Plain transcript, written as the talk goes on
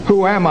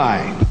Who am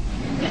I?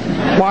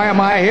 Why am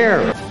I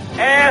here?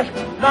 Ask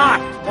not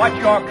what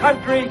your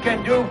country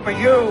can do for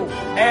you.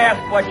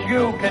 Ask what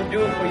you can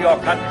do for your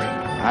country.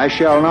 I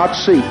shall not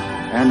seek,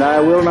 and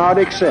I will not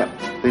accept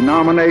the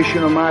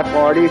nomination of my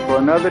party for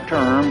another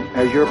term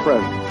as your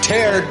president.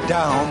 Tear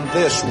down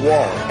this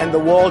wall. And the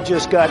wall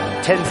just got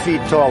 10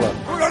 feet taller.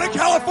 We're going to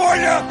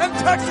California and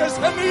Texas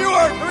and New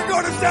York. And we're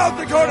going to South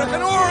Dakota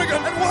and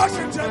Oregon and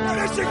Washington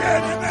and Michigan.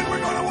 And then we're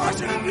going to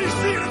Washington, D.C.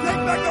 to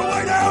take back the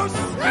White House.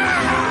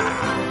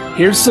 Ah!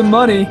 Here's some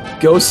money.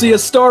 Go see a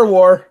Star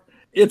War.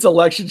 It's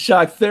election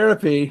shock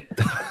therapy.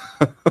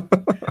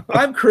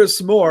 I'm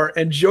Chris Moore,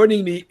 and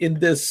joining me in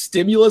this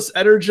stimulus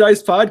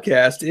energized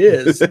podcast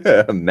is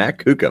Matt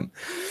Kukum.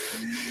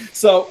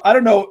 So I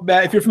don't know,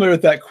 Matt, if you're familiar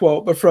with that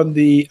quote, but from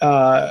the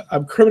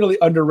I'm criminally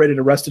underrated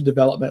Arrested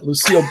Development,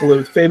 Lucille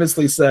Bluth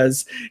famously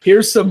says,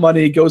 "Here's some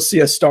money, go see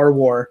a Star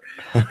War."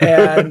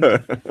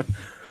 And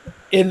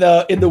in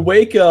the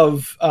wake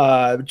of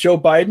Joe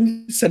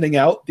Biden sending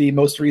out the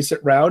most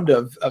recent round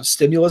of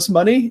stimulus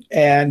money,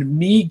 and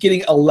me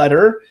getting a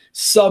letter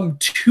some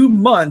 2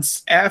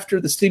 months after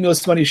the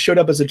stimulus money showed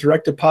up as a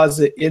direct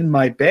deposit in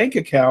my bank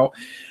account,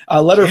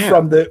 a letter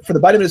from the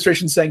Biden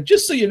administration saying,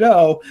 just so you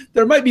know,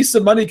 there might be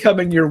some money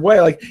coming your way.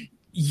 Like,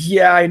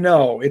 yeah, I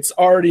know. It's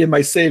already in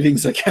my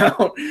savings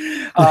account.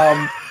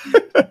 I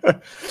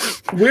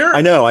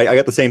know. I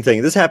got the same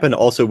thing. This happened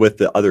also with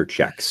the other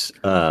checks,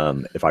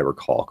 if I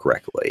recall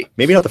correctly.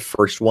 Maybe not the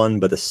first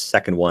one, but the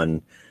second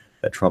one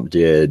that Trump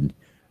did,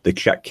 the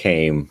check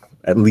came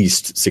at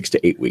least 6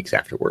 to 8 weeks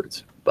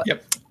afterwards. But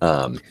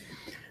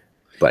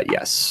but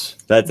yes,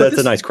 that's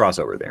a nice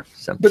crossover there.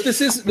 So. But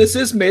this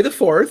is May the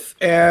 4th,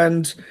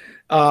 and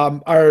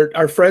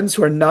our friends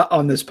who are not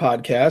on this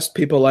podcast,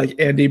 people like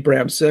Andy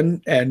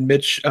Bramson and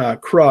Mitch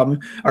Crum,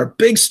 are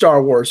big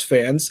Star Wars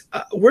fans.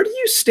 Where do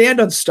you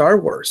stand on Star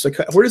Wars? Like,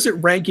 where does it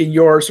rank in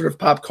your sort of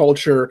pop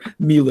culture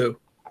milieu?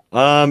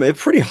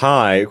 It's pretty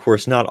high. Of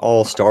course, not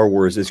all Star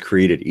Wars is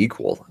created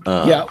equal.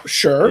 Yeah,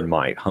 sure. In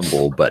my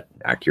humble but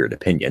accurate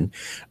opinion,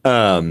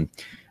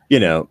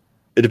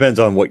 it depends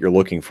on what you're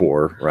looking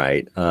for,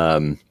 right?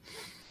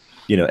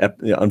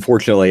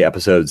 Unfortunately,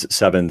 episodes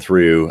 7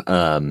 through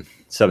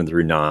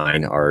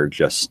 9 are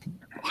just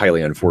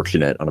highly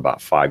unfortunate on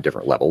about 5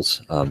 different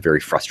levels.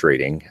 Very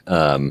frustrating.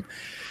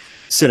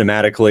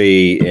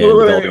 Cinematically,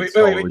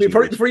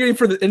 wait. Before you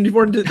get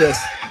into this,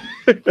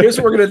 here's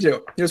what we're gonna do.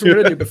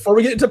 Before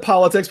we get into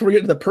politics, before we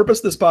get into the purpose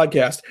of this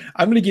podcast,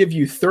 I'm gonna give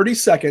you 30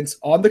 seconds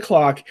on the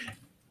clock.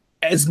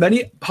 As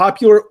many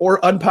popular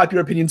or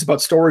unpopular opinions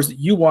about Star Wars that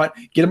you want,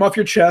 get them off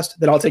your chest.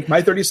 Then I'll take my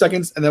 30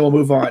 seconds, and then we'll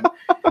move on.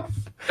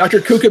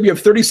 Dr. Kukum, you have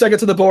 30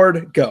 seconds on the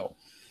board. Go.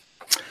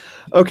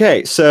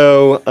 Okay,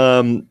 so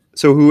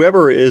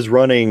whoever is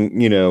running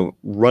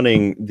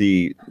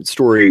the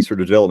story sort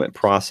of development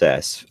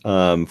process,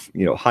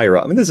 higher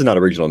up. I mean, this is not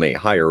original to me.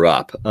 Higher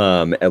up,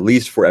 at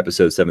least for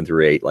episodes 7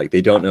 through 8, like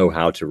they don't know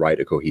how to write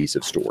a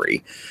cohesive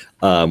story,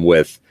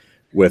 with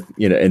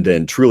and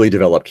then truly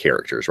develop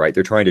characters, right?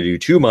 They're trying to do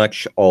too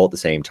much all at the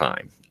same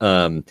time.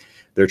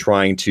 They're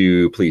trying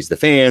to please the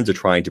fans. They're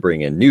trying to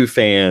bring in new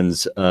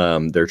fans.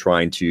 They're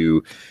trying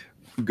to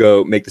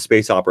go make the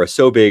space opera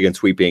so big and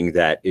sweeping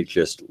that it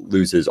just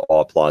loses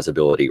all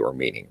plausibility or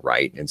meaning,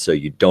 right? And so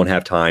you don't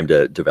have time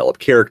to develop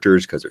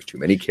characters because there's too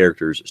many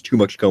characters. There's too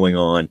much going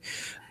on.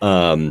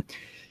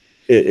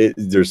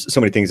 There's so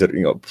many things that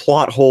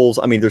plot holes.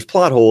 I mean, there's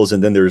plot holes,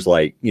 and then there's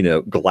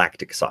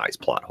galactic size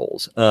plot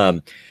holes.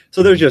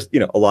 So there's just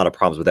a lot of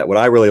problems with that. What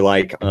I really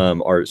like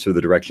are sort of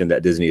the direction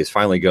that Disney is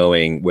finally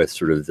going with,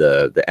 sort of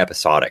the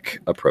episodic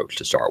approach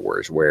to Star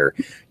Wars, where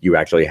you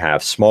actually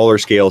have smaller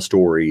scale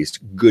stories,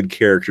 good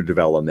character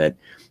development,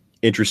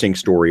 interesting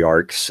story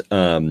arcs,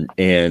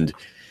 and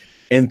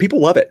people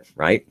love it,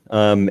 right?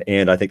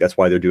 And I think that's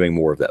why they're doing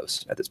more of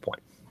those at this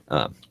point.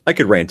 I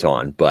could rant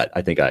on, but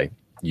I think I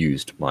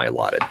used my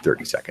allotted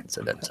 30 seconds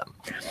and then some.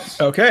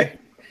 Okay.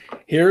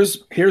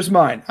 Here's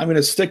mine.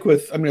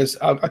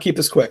 I'll keep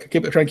this quick.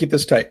 Try and keep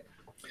this tight.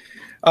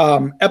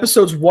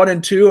 Episodes 1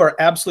 and 2 are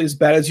absolutely as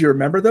bad as you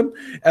remember them.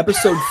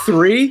 Episode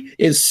 3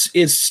 is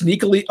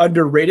sneakily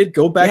underrated.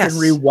 Go back and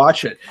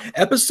rewatch it.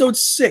 Episode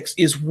 6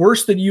 is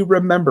worse than you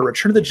remember.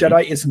 Return of the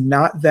Jedi is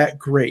not that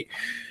great.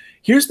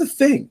 Here's the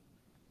thing.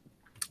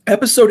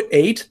 Episode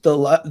 8, The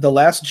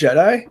Last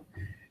Jedi,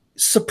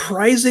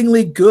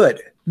 surprisingly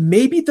good.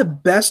 Maybe the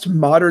best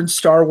modern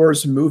Star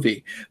Wars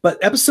movie,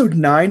 but episode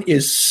 9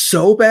 is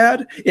so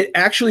bad, it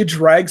actually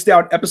drags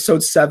down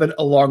episode 7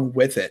 along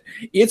with it.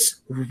 It's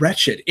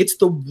wretched. It's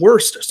the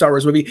worst Star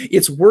Wars movie.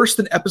 It's worse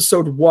than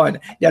episode 1.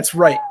 That's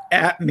right.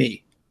 At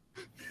me.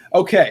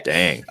 Okay.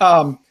 Dang.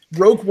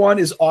 Rogue One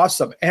is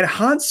awesome. And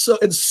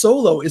and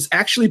Solo is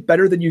actually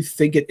better than you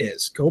think it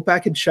is. Go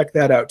back and check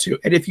that out too.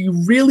 And if you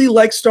really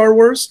like Star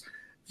Wars,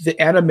 the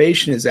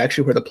animation is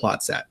actually where the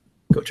plot's at.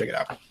 Go check it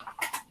out.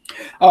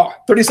 Oh,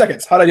 30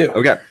 seconds. How'd I do?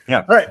 Okay.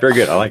 Yeah. All right. Very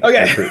good. I like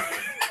okay.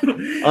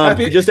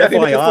 Just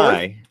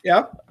FYI,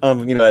 Yeah.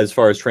 As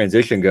far as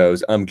transition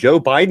goes, Joe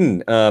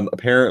Biden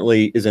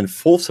apparently is in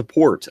full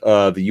support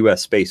of the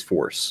U.S. Space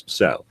Force.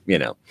 So,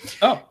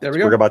 Oh, there we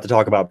go. We're about to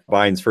talk about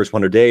Biden's first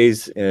 100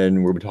 days,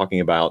 and we're talking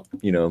about,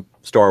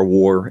 Star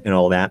War and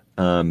all that.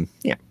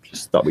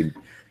 Just thought we'd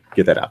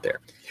get that out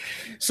there.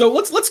 So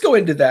let's go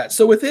into that.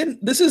 So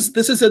this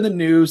is in the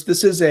news.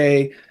 This is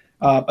a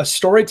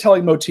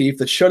storytelling motif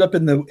that showed up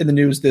in the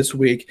news this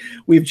week.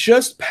 We've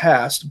just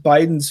passed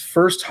Biden's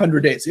first 100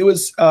 days. It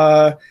was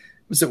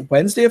it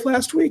Wednesday of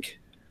last week?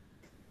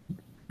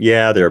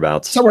 Yeah,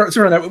 thereabouts. Somewhere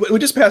around that. We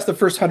just passed the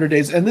first 100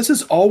 days, and this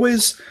is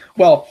always,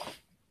 well,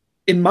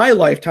 in my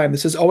lifetime,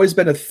 this has always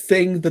been a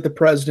thing that the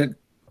president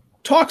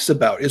talks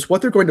about, is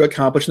what they're going to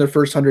accomplish in their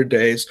first 100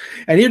 days.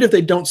 And even if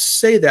they don't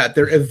say that,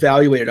 they're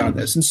evaluated on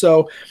this. And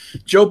so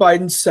Joe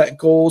Biden set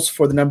goals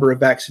for the number of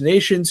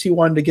vaccinations he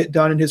wanted to get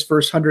done in his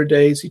first 100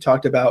 days. He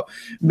talked about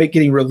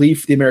getting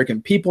relief for the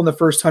American people in the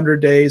first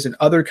 100 days and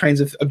other kinds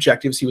of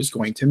objectives he was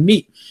going to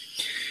meet.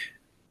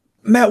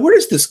 Matt, where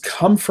does this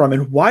come from,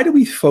 and why do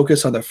we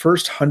focus on the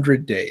first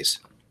 100 days?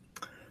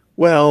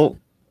 Well,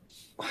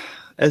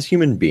 as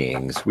human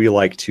beings, we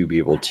like to be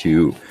able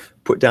to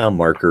put down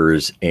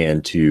markers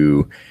and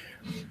to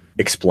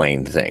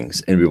explain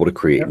things and be able to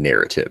create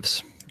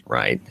narratives,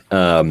 right?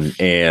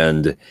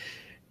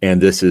 And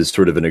this is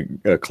sort of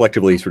a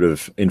collectively sort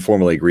of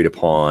informally agreed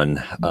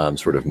upon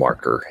sort of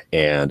marker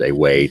and a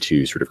way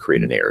to sort of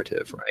create a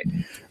narrative,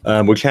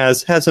 right? Which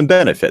has some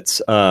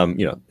benefits.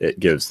 It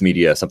gives the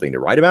media something to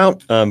write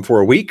about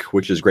for a week,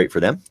 which is great for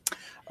them.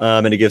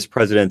 And it gives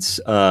presidents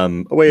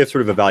a way of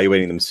sort of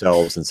evaluating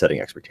themselves and setting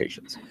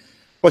expectations.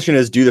 Question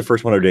is, do the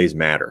first 100 days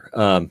matter?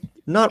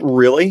 Not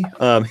really.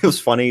 It was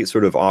funny,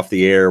 sort of off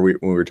the air when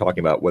we were talking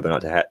about whether or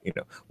not to have,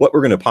 what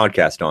we're going to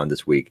podcast on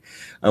this week.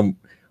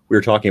 We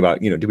were talking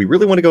about, do we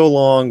really want to go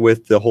along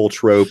with the whole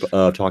trope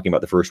of talking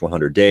about the first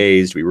 100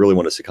 days? Do we really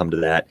want to succumb to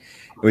that?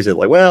 And we said,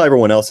 well,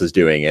 everyone else is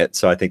doing it,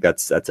 so I think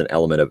that's an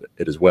element of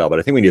it as well. But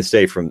I think we need to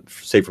say from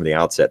the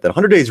outset that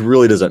 100 days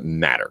really doesn't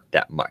matter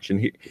that much.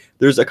 And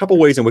there's a couple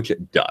ways in which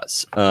it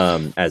does,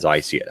 as I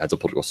see it, as a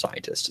political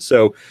scientist.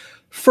 So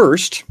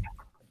first,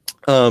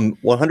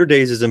 100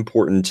 days is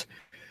important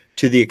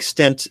to the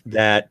extent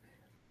that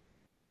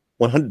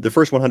the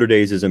first 100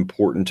 days is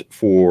important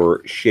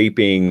for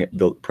shaping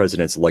the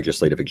president's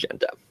legislative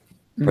agenda.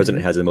 The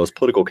president has the most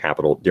political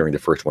capital during the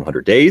first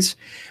 100 days,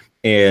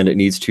 and it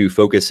needs to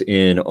focus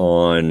in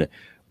on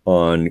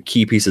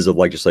key pieces of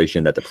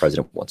legislation that the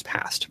president wants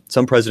passed.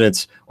 Some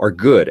presidents are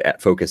good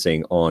at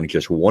focusing on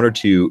just one or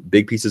two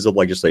big pieces of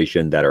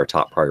legislation that are a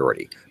top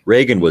priority.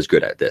 Reagan was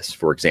good at this,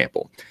 for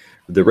example.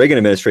 The Reagan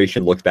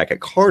administration looked back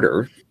at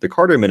the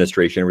Carter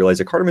administration, and realized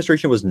the Carter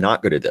administration was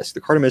not good at this. The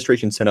Carter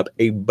administration sent up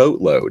a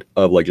boatload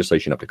of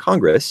legislation up to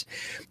Congress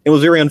and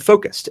was very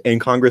unfocused.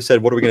 And Congress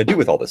said, what are we going to do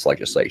with all this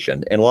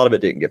legislation? And a lot of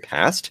it didn't get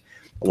passed.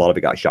 A lot of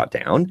it got shot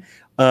down.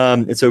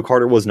 And so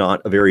Carter was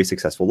not a very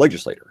successful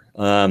legislator.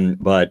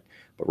 But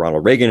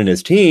Ronald Reagan and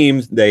his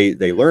team,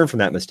 they learned from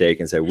that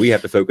mistake and said, we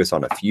have to focus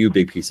on a few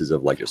big pieces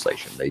of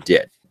legislation. They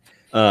did.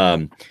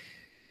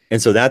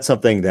 And so that's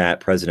something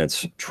that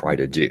presidents try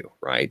to do,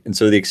 right? And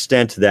so the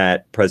extent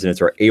that presidents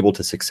are able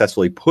to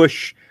successfully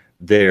push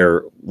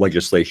their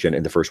legislation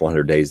in the first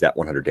 100 days, that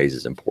 100 days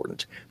is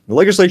important. The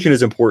legislation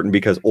is important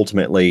because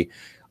ultimately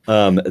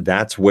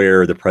that's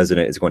where the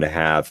president is going to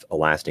have a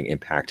lasting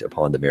impact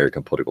upon the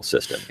American political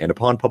system and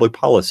upon public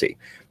policy.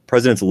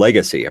 President's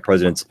legacy, a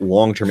president's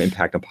long-term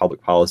impact on public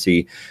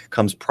policy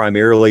comes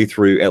primarily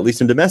through, at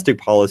least in domestic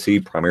policy,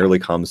 primarily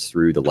comes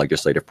through the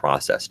legislative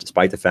process.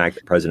 Despite the fact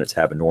that presidents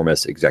have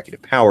enormous executive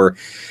power,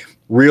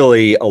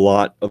 really a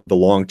lot of the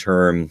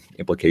long-term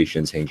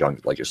implications hinge on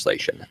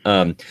legislation.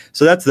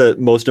 So that's the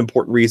most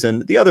important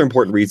reason. The other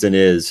important reason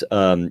is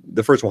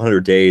the first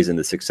 100 days and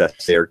the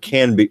success there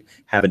can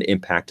have an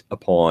impact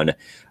upon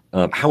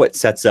how it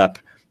sets up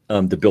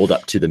the build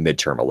up to the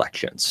midterm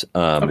elections,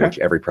 which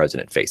every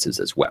president faces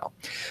as well.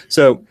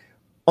 So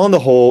on the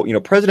whole,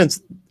 presidents,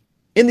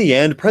 in the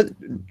end,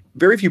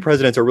 very few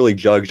presidents are really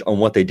judged on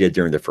what they did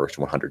during the first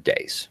 100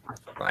 days,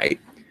 right?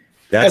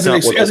 That's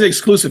as an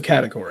exclusive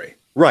category.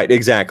 Right,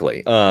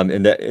 exactly.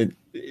 And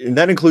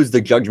that includes the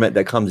judgment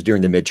that comes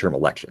during the midterm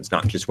elections,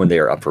 not just when they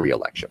are up for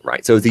re-election,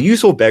 right? So it's a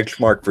useful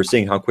benchmark for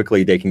seeing how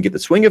quickly they can get the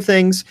swing of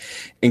things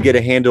and get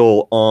a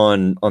handle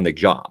on the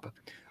job.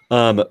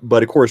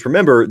 But of course,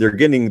 remember, they're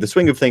getting the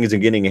swing of things and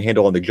getting a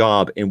handle on the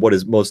job in what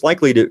is most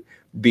likely to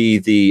be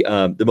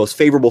the most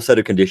favorable set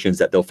of conditions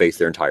that they'll face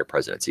their entire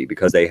presidency,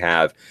 because they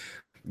have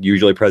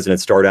usually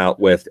presidents start out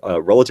with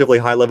a relatively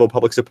high level of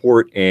public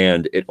support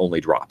and it only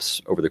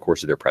drops over the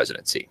course of their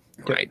presidency,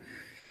 right?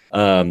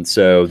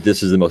 So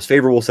this is the most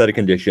favorable set of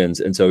conditions.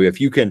 And so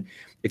if you can't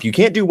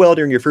do well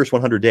during your first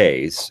 100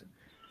 days,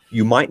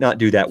 you might not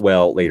do that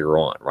well later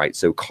on, right?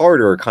 So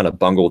Carter kind of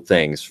bungled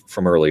things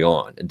from early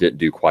on and didn't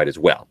do quite as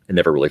well and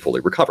never really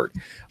fully recovered.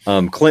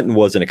 Clinton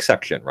was an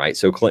exception, right?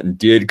 So Clinton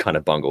did kind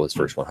of bungle his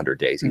first 100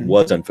 days. He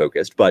was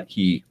unfocused, but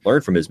he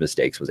learned from his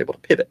mistakes, was able to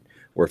pivot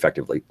more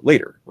effectively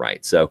later,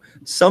 right? So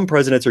some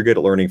presidents are good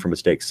at learning from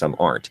mistakes, some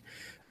aren't.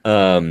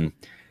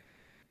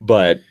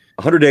 but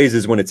 100 days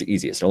is when it's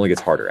easiest. It only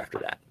gets harder after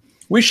that.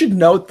 We should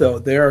note, though,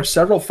 there are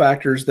several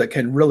factors that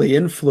can really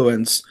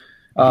influence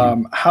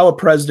how a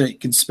president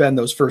can spend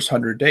those first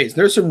 100 days.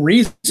 There's some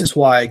reasons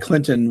why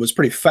Clinton was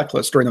pretty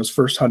feckless during those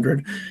first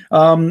 100.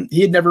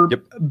 He had never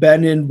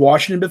been in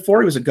Washington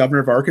before. He was a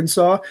governor of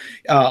Arkansas.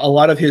 A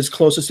lot of his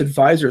closest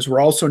advisors were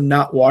also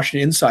not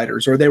Washington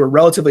insiders, or they were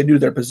relatively new to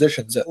their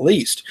positions, at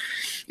least.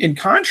 In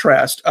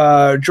contrast,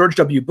 George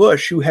W.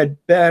 Bush, who had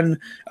been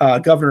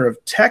governor of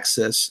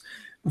Texas,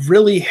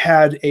 really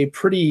had a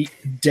pretty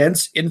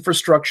dense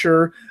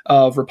infrastructure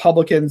of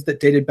Republicans that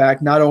dated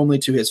back not only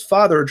to his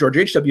father, George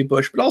H.W.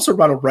 Bush, but also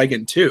Ronald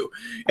Reagan, too.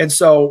 And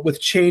so with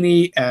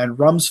Cheney and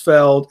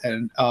Rumsfeld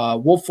and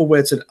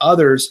Wolfowitz and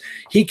others,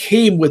 he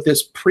came with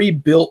this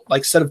pre-built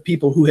set of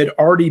people who had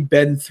already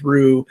been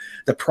through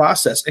the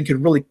process and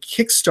could really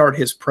kickstart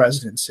his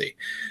presidency.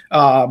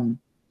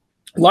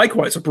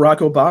 Likewise, Barack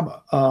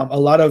Obama, a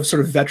lot of sort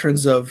of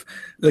veterans of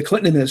the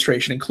Clinton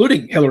administration,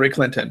 including Hillary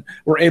Clinton,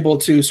 were able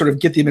to sort of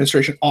get the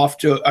administration off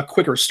to a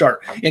quicker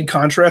start. In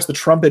contrast, the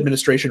Trump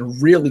administration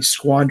really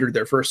squandered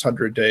their first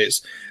 100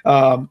 days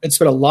and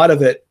spent a lot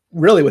of it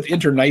really with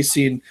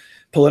internecine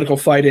political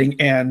fighting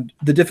and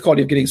the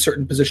difficulty of getting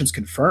certain positions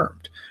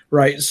confirmed,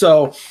 right?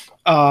 So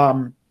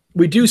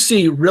we do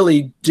see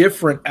really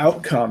different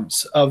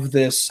outcomes of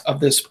this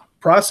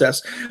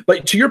process.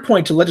 But to your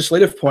point, to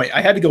legislative point, I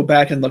had to go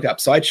back and look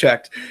up. So I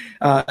checked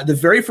the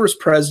very first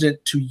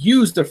president to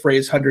use the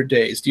phrase 100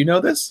 days. Do you know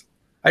this?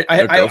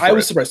 I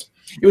was surprised.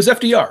 It was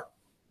FDR.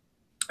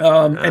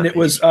 And it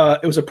was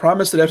a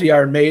promise that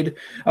FDR made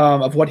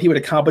of what he would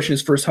accomplish in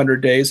his first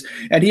 100 days.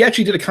 And he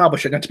actually did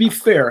accomplish it. Now, to be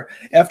fair,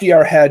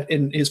 FDR had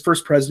in his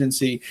first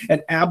presidency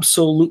an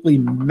absolutely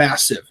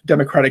massive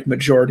Democratic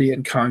majority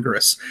in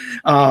Congress.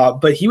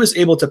 But he was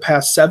able to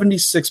pass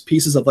 76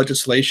 pieces of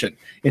legislation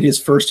in his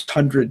first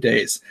 100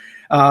 days.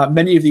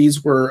 Many of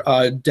these were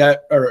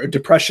debt or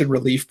depression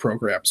relief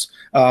programs,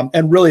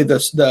 and really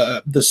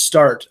the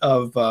start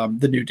of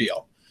the New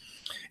Deal.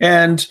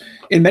 And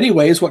in many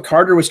ways, what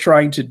Carter was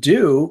trying to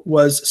do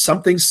was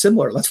something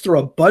similar. Let's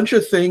throw a bunch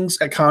of things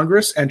at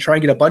Congress and try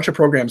and get a bunch of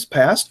programs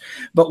passed.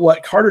 But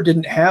what Carter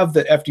didn't have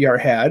that FDR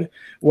had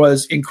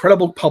was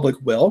incredible public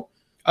will,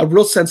 a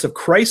real sense of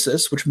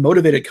crisis, which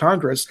motivated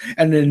Congress,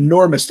 and an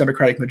enormous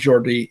Democratic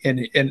majority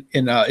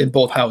in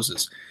both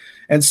houses.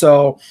 And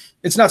so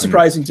it's not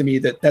surprising to me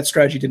that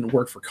strategy didn't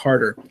work for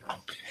Carter.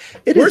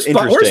 It is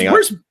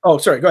interesting. Oh,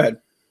 sorry, go ahead.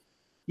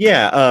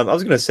 Yeah, I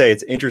was going to say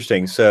it's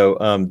interesting. So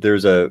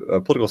there's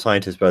a political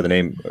scientist by the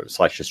name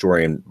 /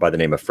 historian by the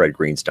name of Fred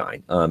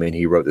Greenstein, and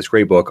he wrote this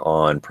great book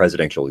on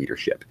presidential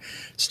leadership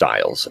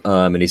styles.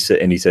 And he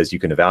says you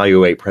can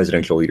evaluate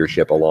presidential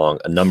leadership along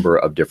a number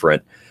of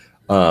different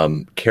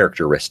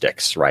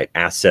characteristics, right?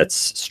 Assets,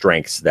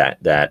 strengths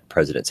that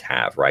presidents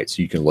have, right?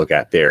 So you can look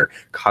at their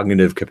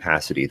cognitive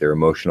capacity, their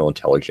emotional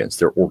intelligence,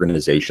 their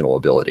organizational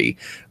ability,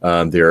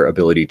 their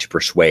ability to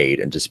persuade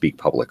and to speak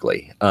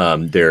publicly,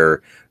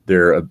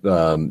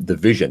 the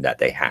vision that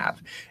they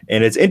have.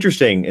 And it's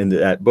interesting in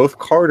that both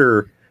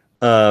Carter,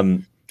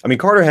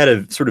 Carter had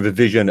a sort of a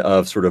vision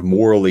of sort of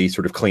morally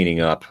sort of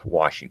cleaning up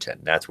Washington.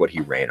 That's what he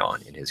ran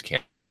on in his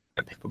campaign.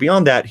 But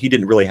beyond that, he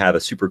didn't really have a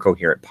super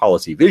coherent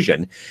policy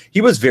vision.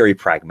 He was very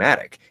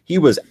pragmatic. He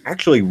was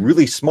actually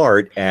really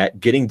smart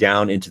at getting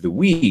down into the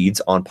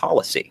weeds on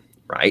policy,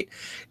 right?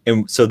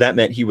 And so that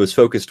meant he was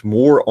focused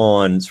more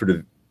on sort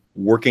of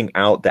working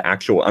out the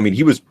actual,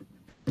 he was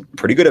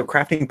pretty good at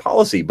crafting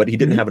policy, but he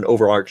didn't have an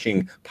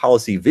overarching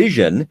policy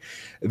vision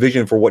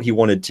for what he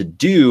wanted to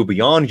do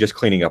beyond just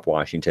cleaning up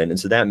Washington. And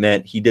so that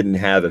meant he didn't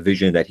have a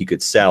vision that he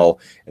could sell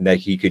and that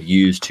he could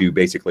use to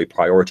basically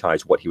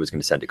prioritize what he was going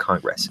to send to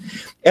Congress.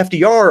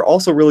 FDR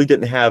also really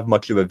didn't have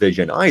much of a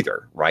vision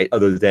either, right?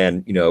 Other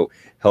than,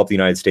 help the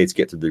United States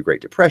get through the Great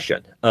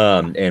Depression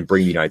and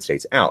bring the United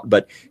States out.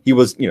 But he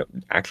was,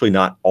 actually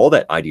not all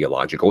that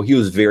ideological. He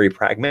was very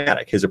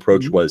pragmatic. His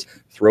approach was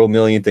throw a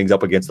million things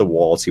up against the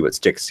wall, see what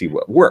sticks, see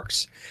what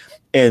works.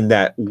 And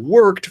that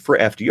worked for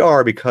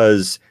FDR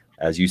because,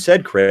 as you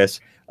said,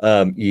 Chris,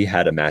 he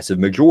had a massive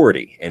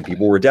majority and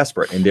people were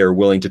desperate and they're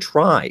willing to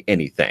try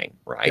anything,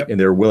 right? Yep. And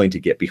they're willing to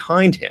get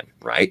behind him,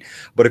 right?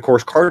 But of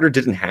course, Carter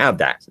didn't have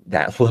that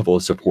level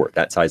of support,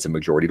 that size of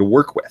majority to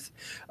work with.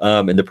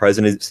 And the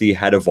presidency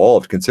had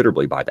evolved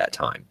considerably by that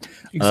time.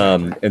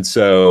 Exactly. And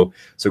so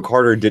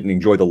Carter didn't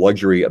enjoy the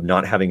luxury of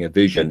not having a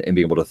vision and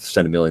being able to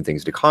send a million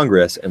things to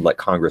Congress and let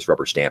Congress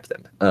rubber stamp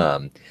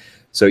them.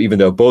 So even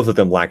though both of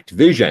them lacked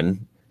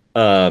vision,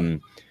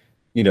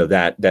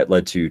 that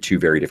led to two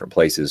very different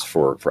places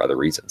for other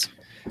reasons.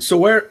 So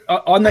where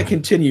on that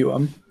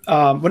continuum,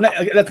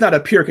 that's not a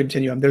pure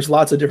continuum. There's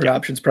lots of different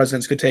options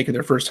presidents could take in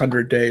their first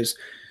 100 days.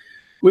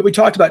 We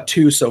talked about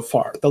two so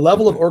far: the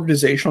level of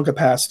organizational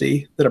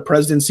capacity that a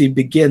presidency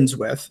begins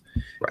with,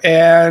 right,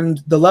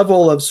 and the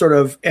level of sort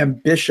of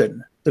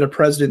ambition that a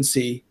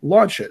presidency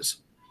launches.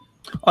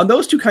 On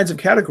those two kinds of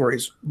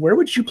categories, where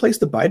would you place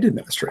the Biden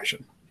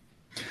administration?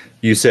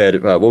 You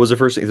said, what was the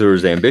first thing? There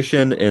was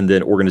ambition and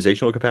then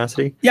organizational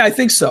capacity? Yeah, I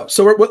think so.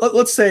 So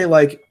let's say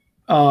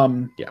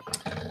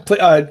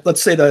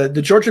Let's say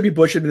the George W.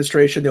 Bush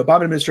administration, the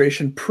Obama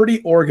administration,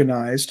 pretty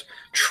organized.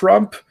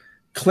 Trump,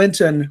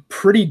 Clinton,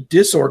 pretty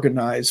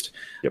disorganized,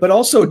 but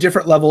also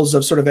different levels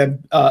of sort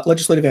of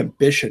legislative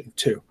ambition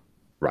too.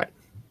 Right.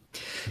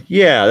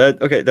 Yeah.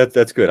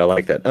 That's good. I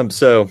like that.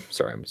 So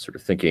sorry, I'm sort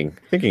of thinking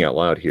out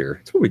loud here.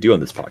 It's what we do on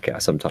this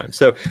podcast sometimes.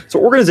 So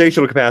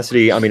organizational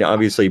capacity. I mean,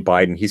 obviously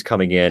Biden, he's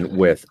coming in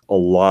with a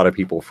lot of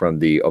people from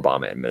the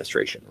Obama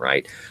administration,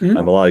 right? Mm-hmm.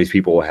 A lot of these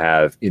people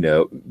have,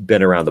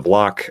 been around the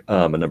block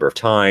a number of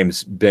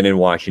times, been in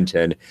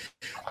Washington.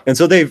 And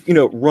so they've,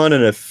 run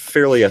in a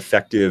fairly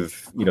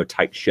effective,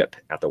 tight ship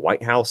at the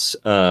White House.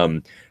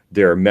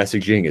 Their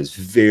messaging is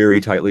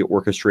very tightly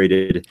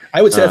orchestrated.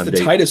 I would say that's the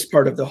tightest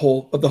part of the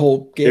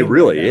whole game. It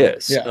really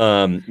is. Yeah.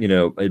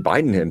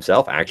 Biden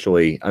himself,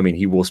 actually, I mean,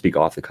 he will speak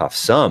off the cuff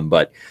some,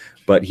 but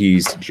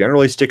he's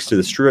generally sticks to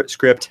the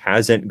script,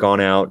 hasn't gone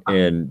out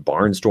and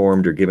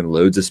barnstormed or given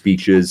loads of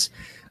speeches.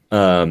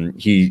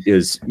 He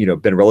is,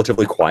 been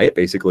relatively quiet,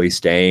 basically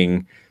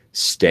staying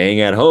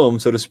at home,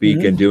 so to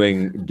speak, and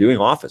doing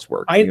office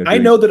work. I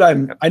know that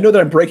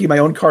I'm breaking my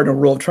own cardinal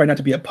rule of trying not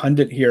to be a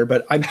pundit here,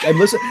 but I'm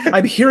listening.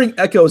 I'm hearing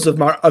echoes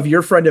of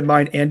your friend of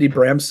mine, Andy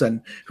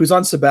Bramson, who's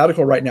on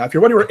sabbatical right now. If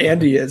you're wondering where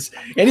Andy is,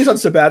 Andy's on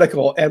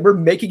sabbatical, and we're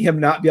making him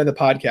not be on the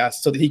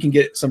podcast so that he can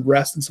get some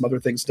rest and some other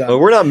things done. Well,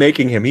 we're not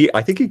making him.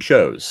 I think he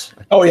chose.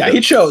 Oh yeah,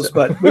 he chose,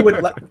 but we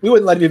wouldn't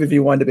let him if he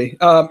wanted to be.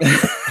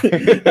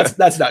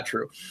 That's not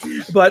true.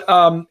 But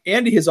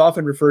Andy has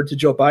often referred to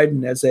Joe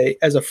Biden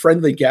as a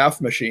friendly gaffe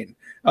machine.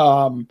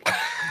 And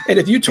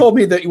if you told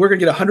me that we're going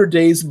to get 100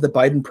 days of the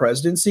Biden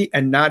presidency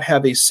and not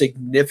have a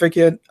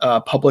significant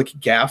public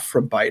gaffe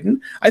from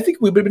Biden, I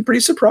think we would have been pretty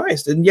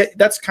surprised. And yet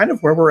that's kind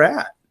of where we're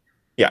at.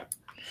 Yeah.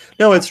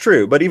 No, it's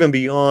true. But even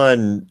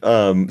beyond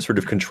sort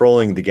of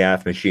controlling the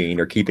gaffe machine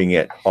or keeping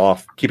it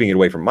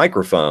away from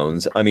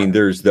microphones, I mean,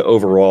 there's the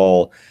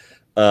overall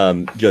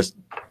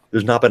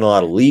there's not been a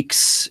lot of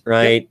leaks,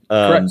 right?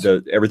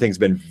 Everything's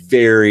been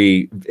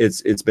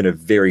it's been a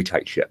very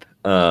tight ship.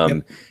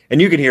 And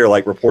you can hear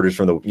like reporters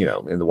from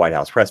in the White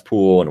House press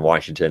pool in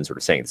Washington sort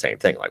of saying the same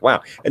thing, like,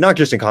 wow. And not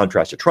just in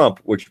contrast to Trump,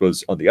 which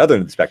was on the other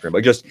end of the spectrum,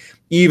 but just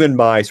even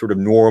by sort of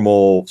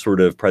normal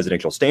sort of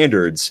presidential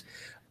standards,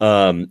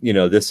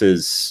 this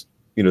is,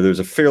 there's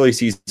a fairly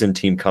seasoned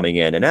team coming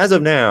in. And as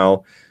of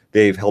now,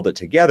 they've held it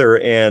together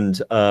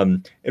and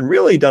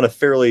really done a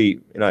fairly,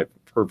 and I've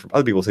heard from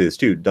other people say this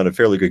too, done a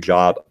fairly good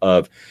job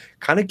of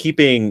kind of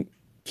keeping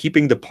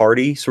the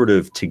party sort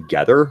of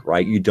together,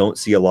 right? You don't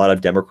see a lot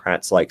of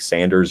Democrats like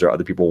Sanders or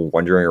other people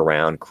wandering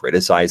around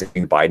criticizing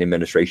the Biden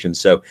administration.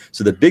 So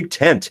the big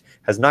tent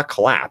has not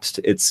collapsed.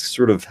 It's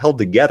sort of held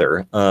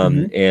together.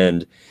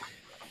 And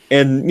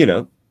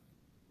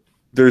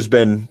there's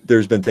been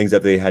things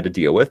that they had to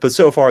deal with, but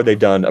so far they've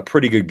done a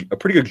pretty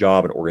good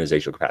job in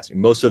organizational capacity.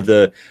 Most of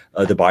the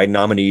Biden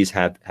nominees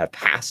have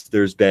passed.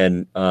 There's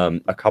been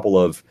a couple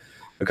of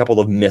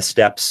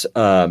missteps.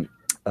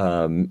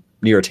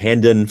 Neera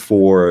Tanden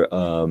for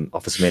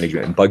Office of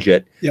Management and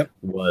Budget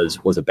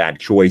was a bad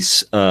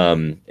choice,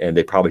 and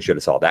they probably should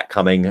have saw that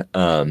coming.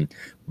 And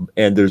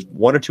there's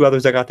one or two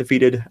others that got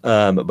defeated,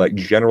 but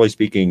generally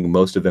speaking,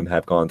 most of them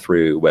have gone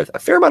through with a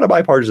fair amount of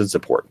bipartisan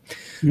support.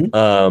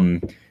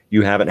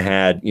 You haven't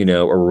had,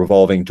 a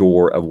revolving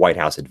door of White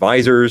House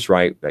advisors,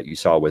 right? That you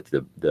saw with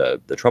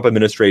the Trump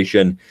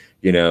administration.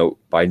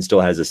 Biden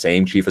still has the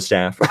same chief of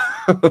staff,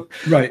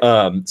 right?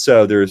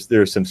 So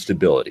there's some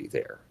stability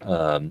there.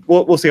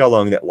 We'll see how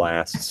long that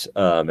lasts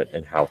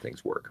and how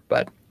things work.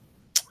 But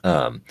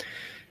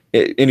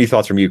any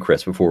thoughts from you,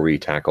 Chris, before we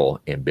tackle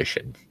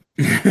ambition?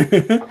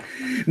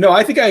 No,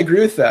 I think I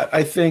agree with that.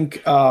 I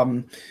think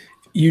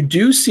you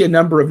do see a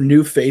number of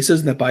new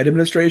faces in the Biden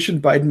administration.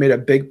 Biden made a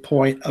big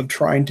point of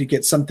trying to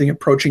get something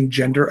approaching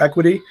gender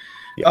equity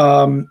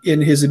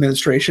in his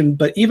administration.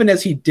 But even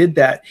as he did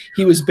that,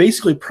 he was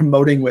basically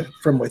promoting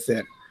from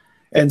within.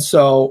 And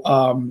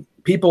so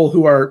people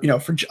who are,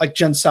 like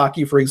Jen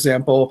Psaki, for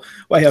example,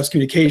 White House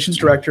communications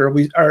director,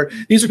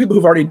 these are people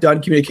who've already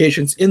done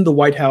communications in the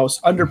White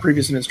House under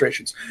previous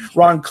administrations.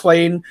 Ron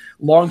Klain,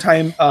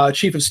 longtime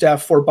chief of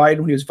staff for Biden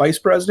when he was vice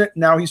president.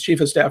 Now he's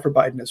chief of staff for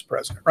Biden as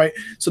president, right?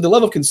 So the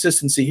level of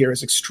consistency here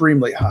is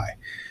extremely high.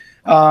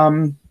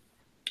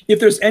 If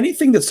there's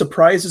anything that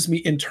surprises me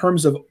in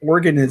terms of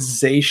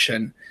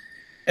organization,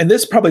 and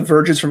this probably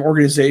verges from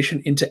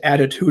organization into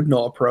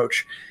attitudinal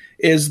approach,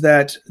 is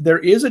that there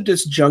is a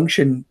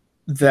disjunction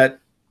that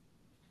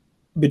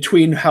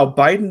between how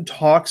Biden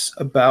talks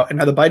about and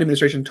how the Biden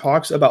administration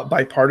talks about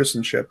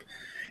bipartisanship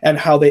and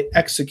how they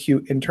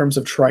execute in terms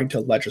of trying to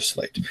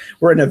legislate.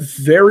 We're in a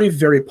very,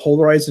 very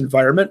polarized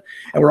environment,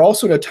 and we're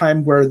also at a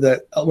time where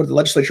the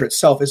legislature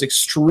itself is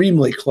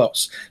extremely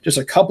close. Just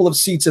a couple of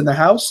seats in the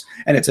House,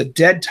 and it's a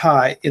dead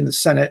tie in the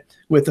Senate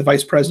with the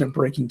vice president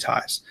breaking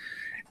ties.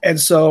 And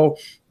so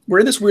we're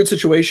in this weird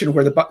situation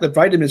where the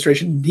Biden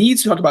administration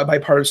needs to talk about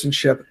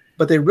bipartisanship,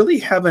 but they really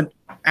haven't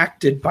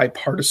acted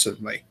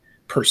bipartisanly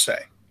per se.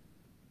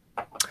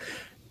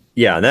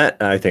 Yeah, and that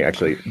I think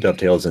actually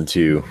dovetails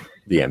into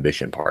the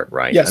ambition part,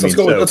 right? Yes, let's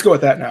go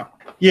with that now.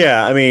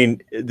 Yeah, I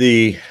mean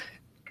the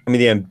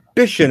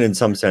ambition in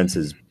some sense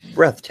is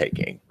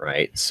breathtaking,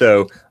 right?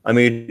 So, I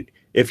mean,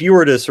 if you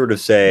were to sort of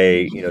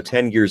say,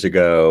 10 years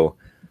ago,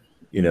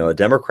 a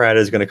Democrat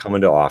is going to come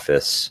into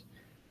office,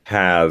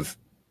 have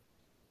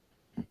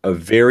a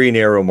very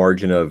narrow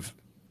margin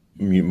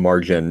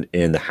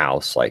in the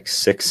House, like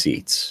 6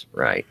 seats,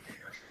 right?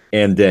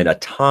 And then a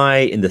tie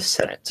in the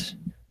Senate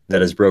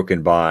that is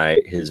broken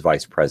by his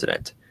vice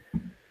president.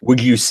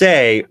 Would you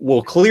say,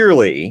 well,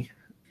 clearly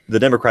the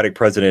Democratic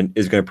president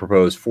is going to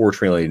propose $4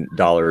 trillion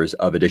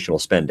of additional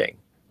spending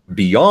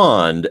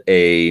beyond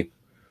a,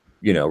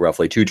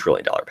 roughly $2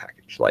 trillion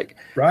package,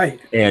 right?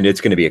 And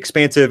it's going to be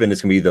expansive, and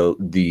it's going to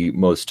be the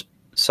most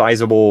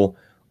sizable,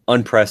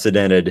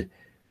 unprecedented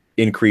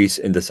increase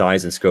in the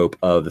size and scope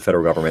of the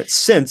federal government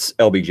since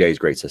LBJ's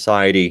Great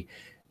Society,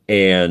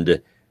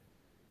 and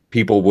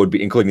people would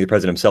be, including the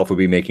president himself, would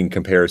be making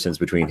comparisons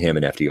between him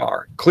and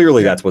FDR.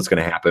 Clearly, that's what's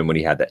going to happen when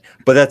he had that.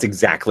 But that's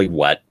exactly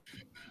what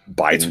the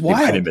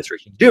Biden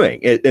administration is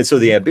doing. And so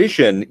the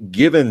ambition,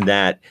 given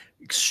that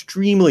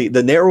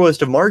the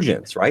narrowest of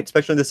margins, right,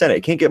 especially in the Senate,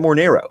 it can't get more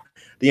narrow.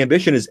 The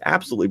ambition is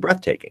absolutely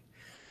breathtaking.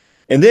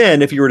 And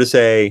then if you were to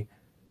say,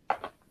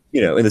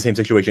 in the same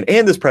situation,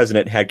 and this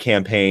president had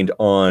campaigned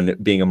on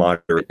being a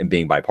moderate and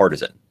being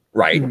bipartisan,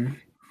 right? Mm-hmm.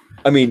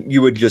 I mean,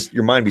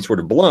 your mind be sort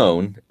of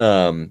blown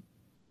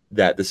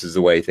that this is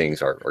the way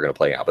things are going to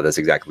play out, but that's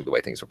exactly the way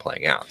things are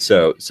playing out.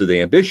 So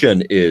the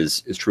ambition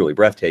is truly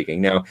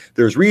breathtaking. Now,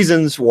 there's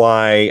reasons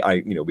why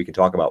we can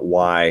talk about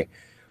why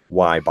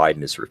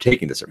Biden is sort of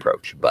taking this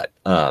approach, but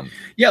can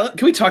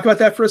we talk about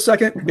that for a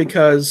second?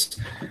 Because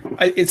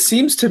it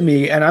seems to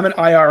me, and I'm an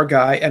IR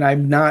guy, and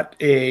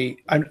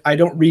I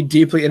don't read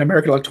deeply in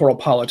American electoral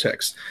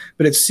politics,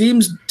 but it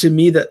seems to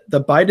me that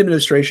the Biden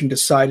administration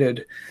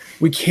decided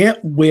we can't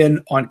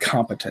win on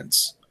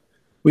competence.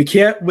 We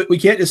can't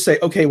just say,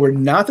 okay, we're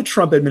not the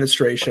Trump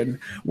administration.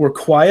 We're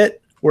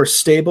quiet. We're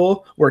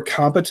stable. We're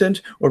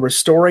competent. We're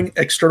restoring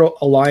external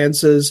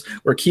alliances.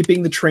 We're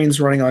keeping the trains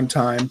running on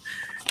time.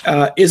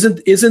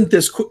 Isn't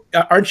this?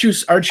 Aren't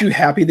you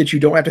happy that you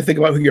don't have to think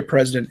about who your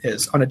president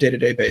is on a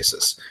day-to-day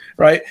basis,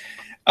 right?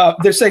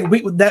 They're saying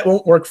that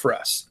won't work for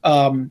us.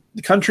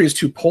 The country is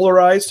too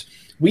polarized.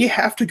 We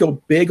have to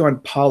go big on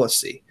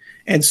policy,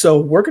 and so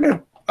we're going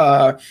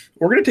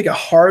to take a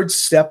hard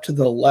step to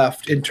the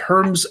left in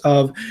terms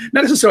of,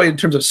 not necessarily in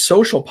terms of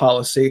social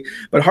policy,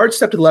 but hard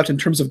step to the left in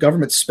terms of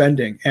government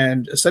spending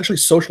and essentially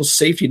social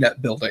safety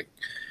net building.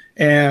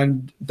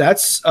 And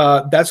that's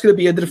going to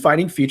be the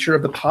defining feature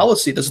of the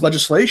policy, this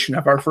legislation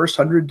of our first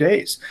 100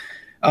 days.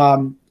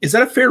 Is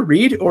that a fair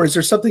read, or is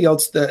there something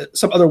else,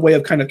 some other way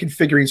of kind of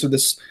configuring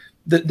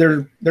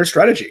their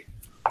strategy?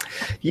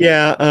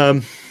 Yeah.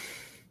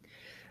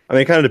 I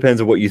mean, it kind of depends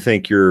on what you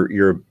think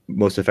your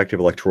most effective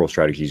electoral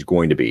strategy is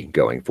going to be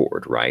going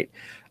forward, right?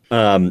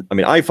 I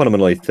mean, I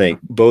fundamentally think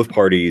both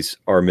parties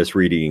are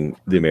misreading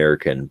the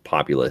American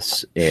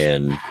populace,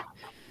 and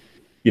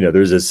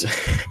there's this,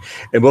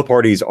 and both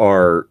parties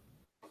are,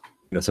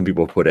 some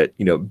people put it,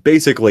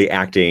 basically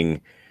acting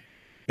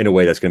in a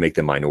way that's going to make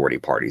them minority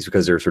parties,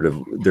 because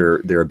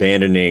they're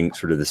abandoning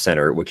sort of the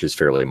center, which is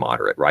fairly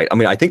moderate, right? I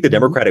mean, I think the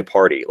Democratic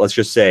Party, let's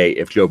just say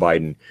if Joe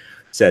Biden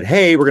said,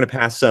 hey, we're going to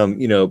pass some,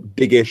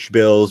 big-ish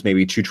bills,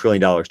 maybe $2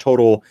 trillion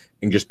total,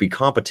 and just be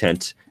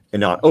competent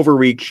and not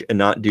overreach and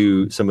not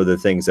do some of the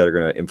things that are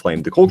going to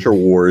inflame the culture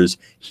wars,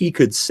 he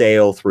could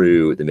sail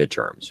through the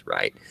midterms,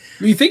 right?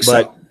 You think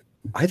so?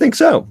 I think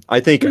so. I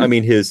think, I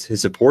mean, his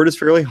support is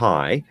fairly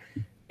high,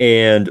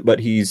 but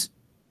he's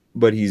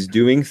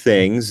doing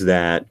things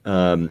that,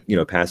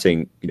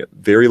 passing,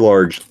 very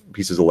large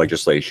pieces of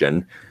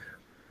legislation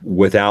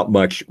without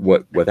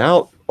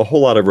a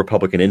whole lot of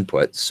Republican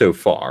input so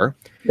far,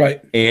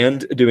 right?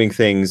 And doing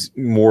things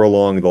more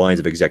along the lines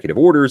of executive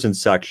orders and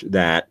such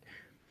that,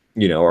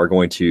 are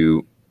going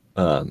to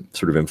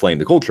sort of inflame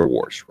the culture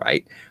wars,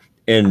 right?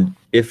 And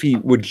if he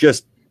would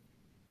just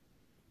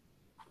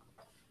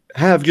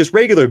have just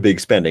regular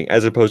big spending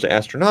as opposed to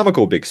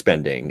astronomical big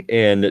spending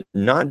and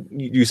not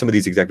use some of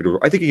these executive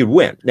orders, I think he would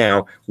win.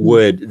 Now,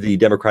 would the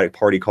Democratic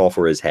Party call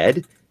for his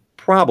head?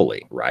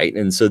 Probably, right?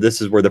 And so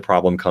this is where the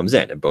problem comes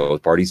in, and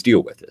both parties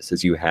deal with this,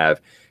 is you have,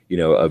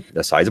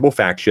 a sizable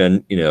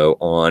faction,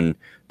 on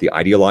the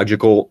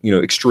ideological,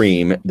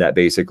 extreme that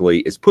basically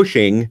is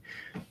pushing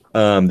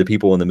the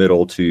people in the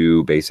middle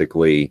to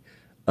basically,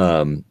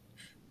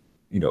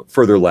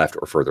 further left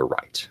or further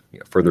right,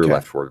 further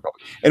left for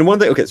Republican. And one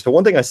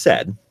thing I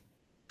said,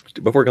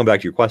 before I come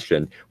back to your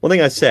question, one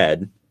thing I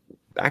said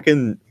back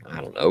in, I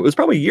don't know, it was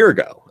probably a year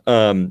ago,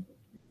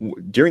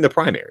 during the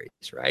primaries,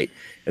 right?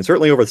 And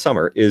certainly over the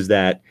summer, is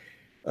that,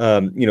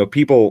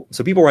 people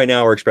right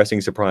now are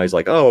expressing surprise,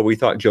 like, oh, we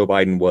thought Joe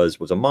Biden was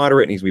a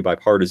moderate and needs to be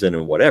bipartisan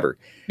and whatever.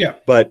 Yeah.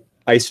 But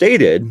I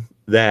stated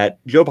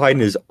that Joe Biden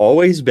has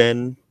always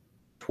been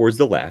towards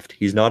the left.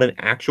 He's not an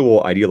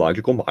actual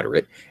ideological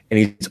moderate, and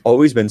he's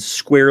always been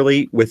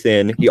squarely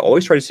within, he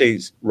always tried to stay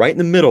right in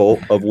the middle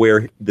of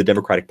where the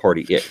Democratic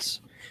Party is.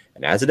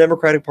 And as the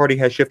Democratic Party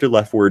has shifted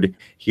leftward,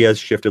 he has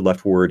shifted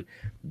leftward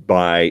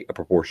by a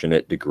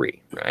proportionate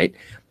degree, right?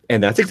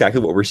 And that's exactly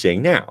what we're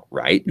seeing now,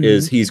 right? Mm-hmm.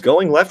 Is he's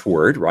going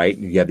leftward, right?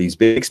 You have these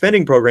big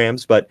spending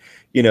programs, but,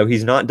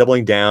 he's not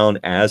doubling down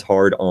as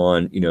hard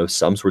on,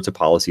 some sorts of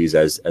policies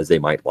as they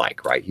might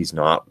like, right? He's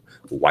not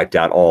wiped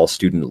out all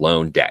student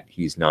loan debt.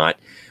 He's not,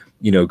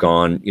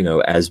 gone,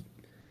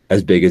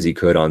 as big as he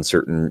could on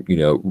certain,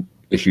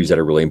 issues that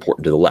are really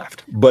important to the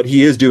left. But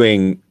he is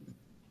doing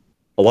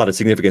a lot of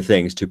significant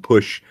things to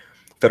push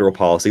federal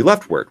policy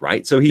leftward,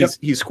 right? So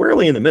he's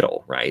squarely in the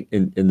middle, right,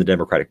 in the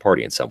Democratic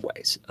Party in some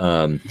ways.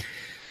 But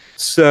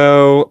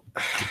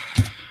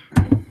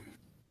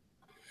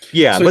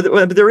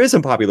there is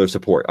some popular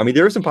support. I mean,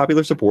 there is some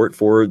popular support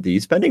for the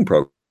spending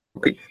program.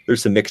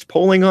 There's some mixed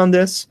polling on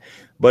this,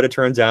 but it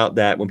turns out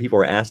that when people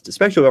are asked,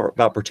 especially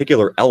about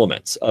particular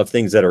elements of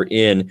things that are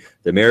in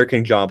the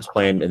American Jobs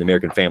Plan and the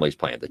American Families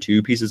Plan, the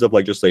two pieces of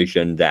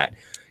legislation that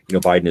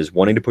Biden is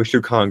wanting to push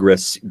through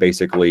Congress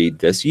basically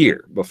this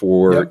year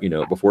before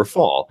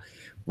fall.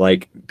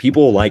 Like,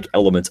 people like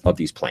elements of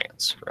these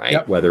plans, right?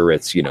 Yep. Whether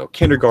it's,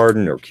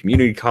 kindergarten or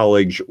community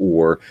college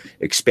or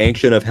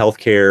expansion of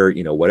healthcare,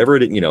 whatever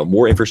it,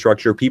 more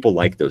infrastructure, people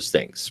like those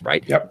things,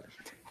 right? Yep.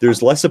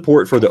 There's less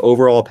support for the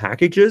overall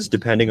packages,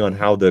 depending on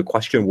how the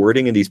question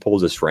wording in these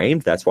polls is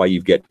framed. That's why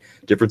you get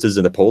differences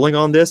in the polling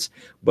on this.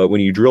 But when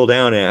you drill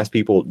down and ask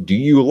people, do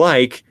you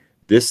like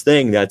this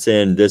thing that's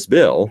in this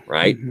bill,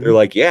 right? Mm-hmm. They're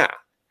like, yeah,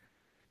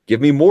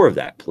 give me more of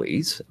that,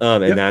 please.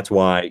 And that's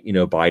why,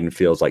 Biden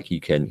feels like he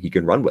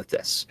can run with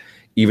this,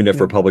 even if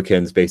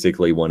Republicans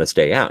basically want to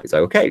stay out. He's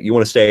like, okay, you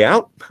want to stay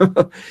out?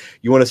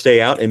 You want to stay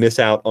out and miss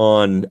out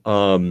on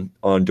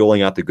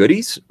doling out the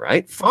goodies,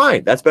 right?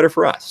 Fine. That's better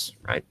for us,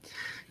 right?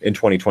 In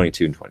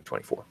 2022 and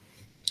 2024.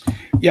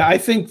 Yeah, I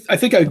think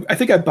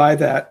I buy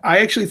that. I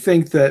actually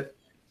think that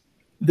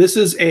this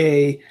is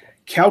a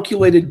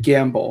calculated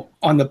gamble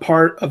on the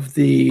part of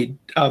the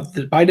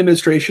Biden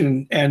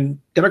administration and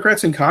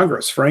Democrats in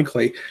Congress,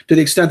 frankly, to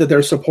the extent that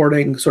they're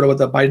supporting sort of what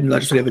the Biden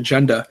legislative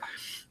agenda,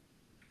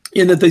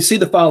 in that they see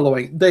the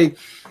following. The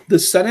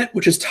Senate,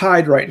 which is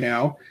tied right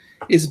now,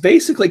 is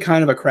basically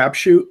kind of a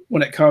crapshoot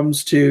when it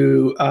comes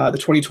to the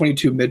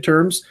 2022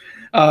 midterms.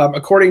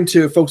 According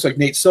to folks like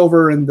Nate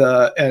Silver and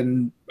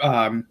the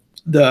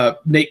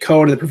Nate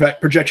Cohn and the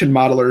projection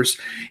modelers,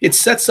 it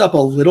sets up a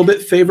little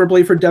bit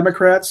favorably for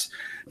Democrats.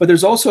 But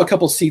there's also a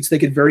couple seats they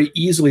could very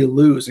easily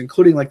lose,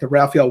 including like the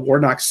Raphael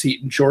Warnock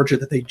seat in Georgia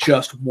that they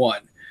just won.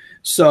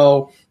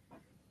 So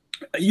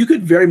you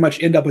could very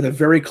much end up with a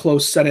very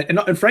close Senate,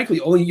 and frankly,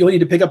 you only need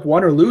to pick up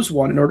one or lose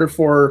one in order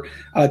for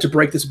to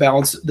break this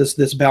balance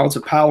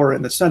of power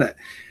in the Senate.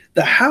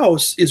 The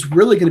House is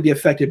really going to be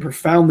affected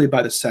profoundly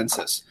by the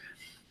census.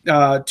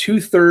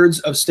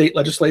 2/3 of state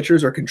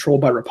legislatures are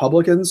controlled by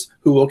Republicans,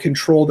 who will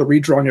control the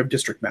redrawing of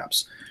district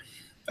maps.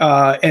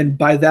 And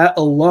by that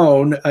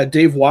alone,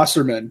 Dave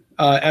Wasserman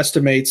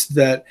estimates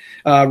that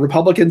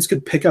Republicans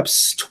could pick up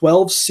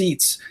 12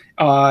 seats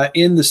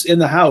in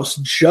the House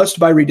just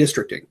by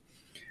redistricting,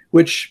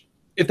 which,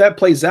 if that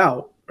plays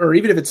out, or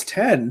even if it's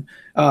 10,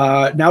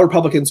 now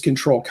Republicans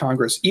control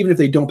Congress, even if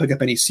they don't pick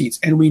up any seats.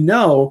 And we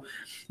know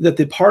that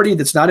the party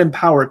that's not in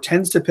power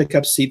tends to pick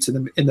up seats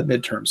in the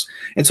midterms.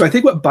 And so I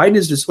think what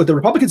the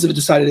Republicans have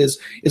decided is,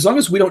 as long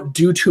as we don't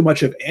do too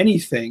much of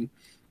anything,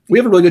 we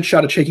have a really good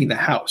shot at taking the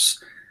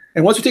House.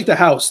 And once we take the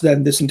House,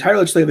 then this entire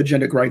legislative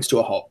agenda grinds to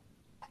a halt.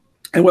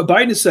 And what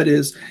Biden has said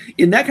is,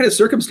 in that kind of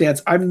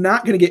circumstance, I'm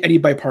not going to get any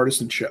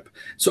bipartisanship.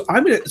 So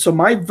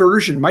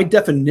my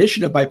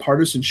definition of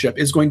bipartisanship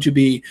is going to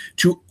be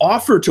to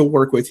offer to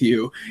work with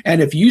you. And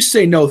if you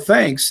say no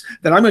thanks,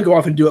 then I'm going to go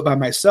off and do it by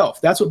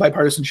myself. That's what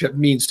bipartisanship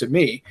means to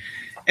me.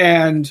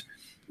 And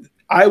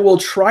I will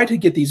try to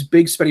get these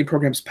big spending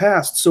programs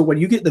passed. So when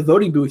you get the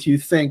voting booth, you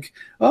think,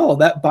 oh,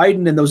 that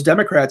Biden and those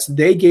Democrats,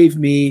 they gave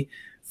me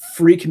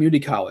free community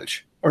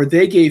college, or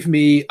they gave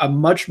me a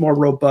much more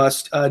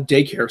robust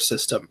daycare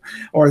system,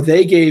 or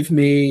they gave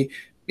me,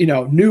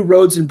 new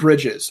roads and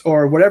bridges,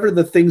 or whatever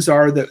the things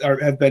are that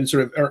have been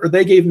sort of, or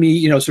they gave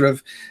me,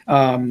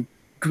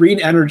 green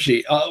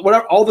energy,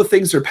 whatever, all the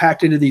things are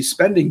packed into these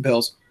spending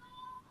bills,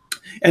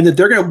 and that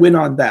they're going to win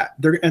on that.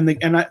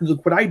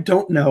 What I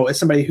don't know, as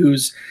somebody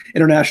who's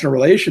international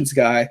relations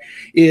guy,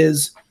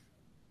 is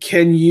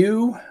can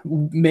you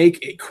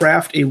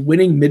craft a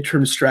winning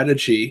midterm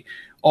strategy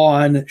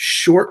on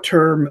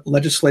short-term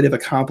legislative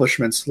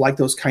accomplishments like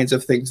those kinds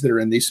of things that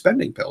are in these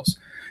spending bills?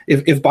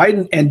 If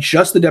Biden and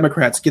just the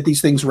Democrats get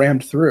these things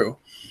rammed through,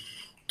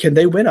 can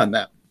they win on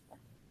that?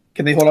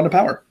 Can they hold on to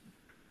power?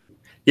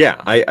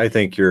 Yeah, I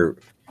think you're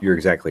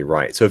exactly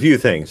right. So a few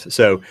things.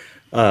 So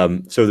the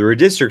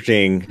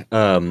redistricting,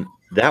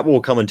 that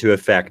will come into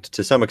effect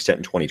to some extent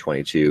in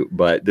 2022,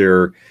 but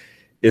there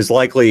is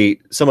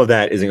likely some of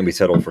that isn't going to be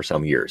settled for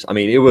some years. I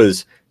mean,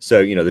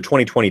 the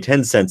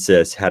 2010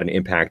 census had an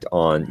impact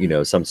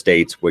on, some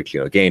states which,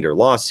 gained or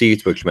lost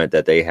seats, which meant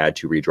that they had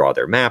to redraw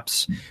their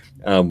maps.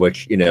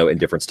 which, in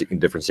different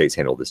states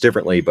handle this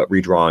differently. But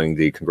redrawing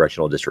the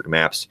congressional district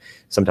maps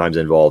sometimes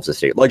involves a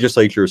state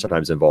legislature,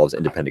 sometimes involves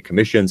independent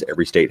commissions.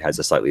 Every state has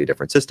a slightly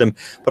different system,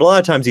 but a lot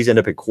of times these end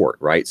up in court,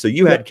 right? So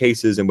you had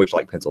cases in which,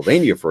 like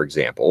Pennsylvania, for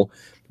example,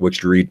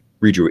 which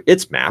redrew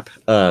its map,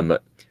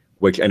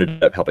 which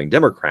ended up helping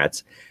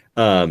Democrats,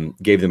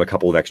 gave them a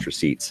couple of extra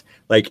seats.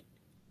 Like,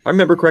 I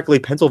remember correctly,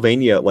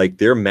 Pennsylvania, like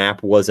their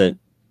map wasn't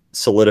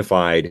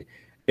solidified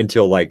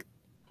until like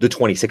the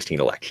 2016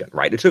 election,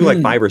 right? It took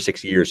like 5 or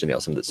 6 years to nail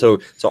some of this. So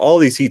all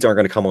these seats aren't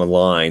going to come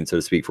online, so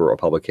to speak, for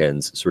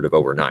Republicans sort of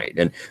overnight.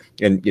 And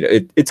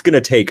it's going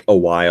to take a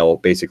while,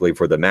 basically,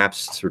 for the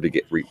maps sort of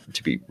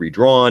to be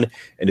redrawn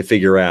and to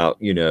figure out,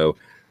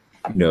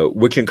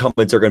 which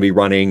incumbents are going to be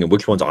running and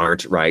which ones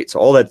aren't, right? So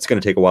all that's going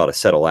to take a while to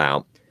settle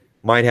out.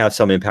 Might have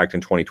some impact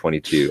in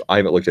 2022. I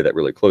haven't looked at that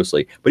really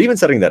closely, but even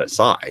setting that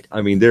aside,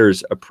 I mean,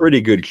 there's a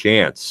pretty good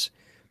chance,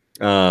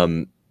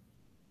 and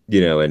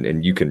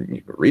you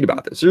can read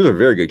about this. There's a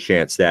very good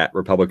chance that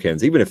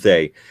Republicans, even if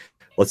they,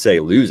 let's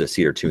say, lose a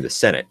seat or two in the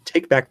Senate,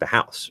 take back the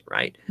House,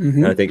 right?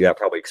 And I think that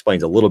probably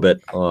explains a little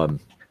bit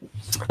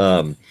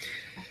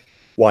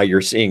why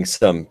you're seeing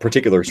some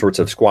particular sorts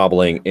of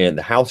squabbling in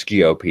the House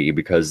GOP,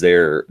 because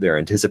they're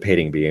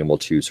anticipating being able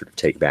to sort of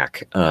take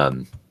back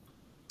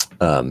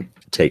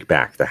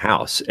the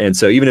House. And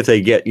so even if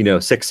they get,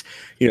 6,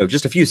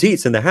 just a few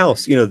seats in the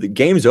House, the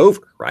game's over,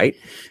 right?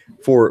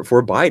 For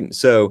Biden.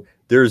 So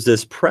there's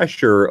this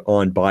pressure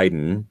on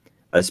Biden,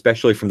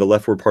 especially from the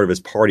leftward part of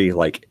his party,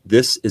 like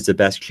this is the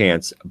best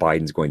chance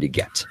Biden's going to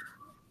get,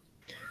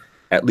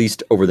 at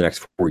least over the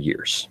next 4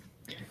 years.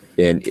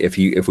 And if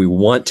we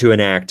want to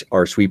enact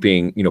our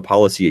sweeping,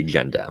 policy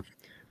agenda,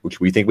 which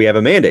we think we have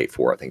a mandate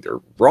for, I think they're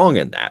wrong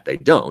in that. They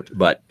don't.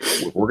 But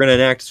if we're going to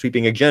enact a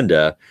sweeping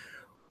agenda,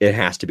 it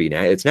has to be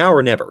now. It's now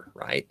or never,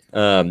 right?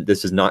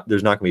 There's not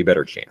going to be a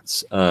better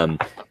chance. And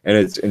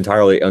it's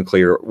entirely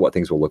unclear what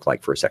things will look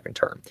like for a second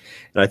term.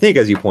 And I think,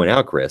 as you point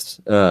out, Chris,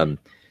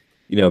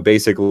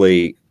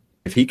 basically,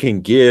 if he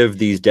can give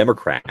these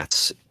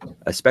Democrats,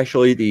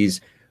 especially these,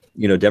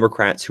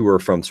 Democrats who are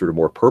from sort of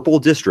more purple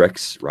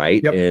districts,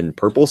 right, in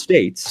purple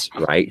states,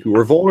 right, who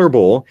are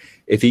vulnerable,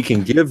 if he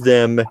can give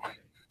them,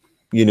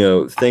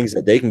 things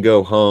that they can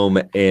go home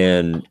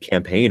and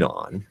campaign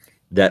on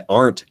that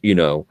aren't,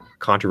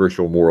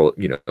 controversial moral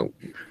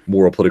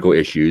political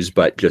issues,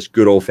 but just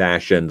good old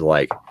fashioned,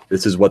 like,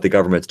 this is what the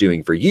government's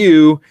doing for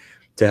you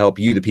to help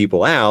you, the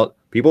people out.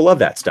 People love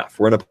that stuff.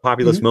 We're in a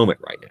populist moment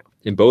right now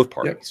in both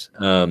parties.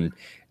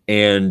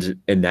 And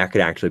that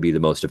could actually be the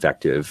most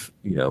effective,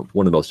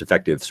 one of the most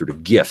effective sort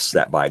of gifts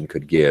that Biden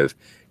could give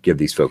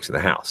these folks in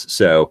the House.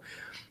 So,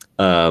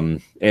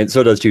 and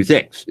so it does two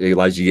things. It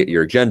allows you to get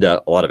your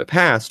agenda, a lot of it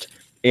passed,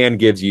 and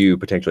gives you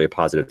potentially a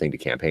positive thing to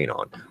campaign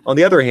on. On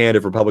the other hand,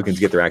 if Republicans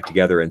get their act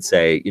together and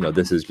say,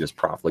 this is just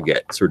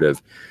profligate sort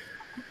of,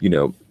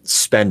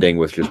 spending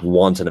with just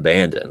want and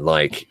abandon,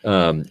 like,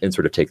 and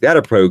sort of take that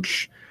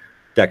approach,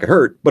 that could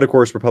hurt. But of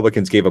course,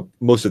 Republicans gave up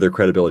most of their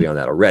credibility on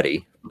that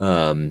already,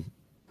 and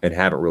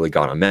haven't really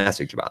gone on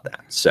message about that.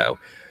 So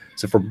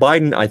for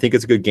Biden, I think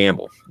it's a good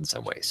gamble in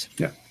some ways.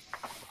 Yeah.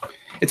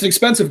 It's an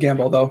expensive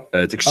gamble, though.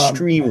 It's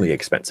extremely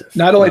expensive.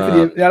 Not only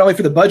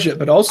for the budget,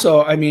 but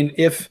also, I mean,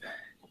 if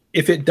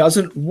it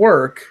doesn't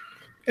work,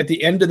 at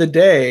the end of the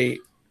day,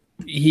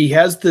 he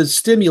has the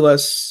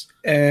stimulus,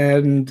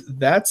 and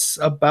that's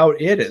about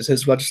it as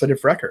his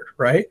legislative record,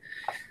 right?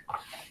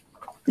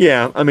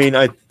 Yeah, I mean,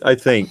 I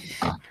think,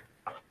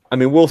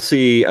 we'll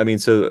see.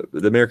 So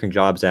the American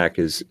Jobs Act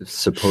is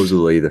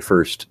supposedly the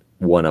first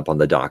one up on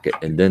the docket,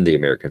 and then the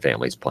American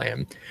Families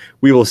Plan.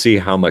 We will see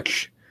how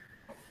much.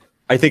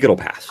 I think it'll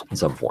pass in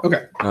some form.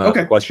 Okay.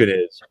 The question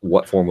is,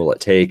 what form will it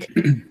take?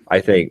 I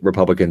think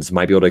Republicans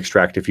might be able to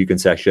extract a few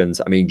concessions.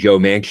 Joe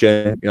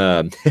Manchin,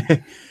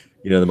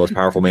 the most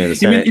powerful man in the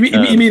Senate.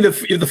 You mean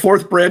the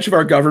fourth branch of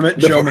our government,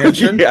 Joe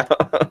Manchin? Yeah.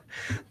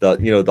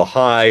 The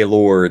high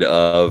lord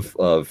of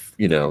the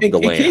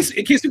land.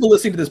 In case people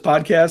listening to this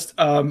podcast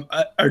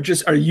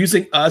are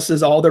using us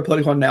as all their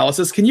political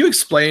analysis, can you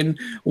explain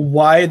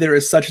why there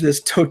is such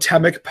this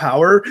totemic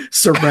power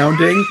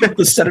surrounding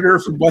the senator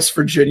from West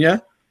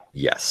Virginia?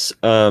 Yes.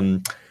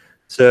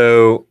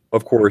 So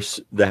of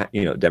course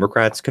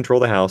Democrats control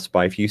the House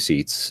by a few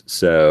seats.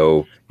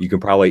 So Joe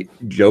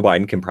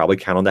Biden can probably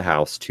count on the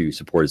House to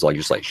support his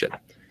legislation.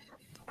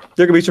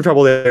 There could be some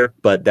trouble there,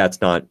 but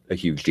that's not a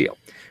huge deal.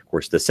 Of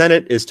course, the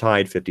Senate is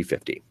tied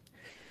 50-50.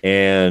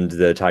 And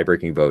the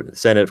tie-breaking vote in the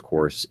Senate, of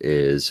course,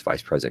 is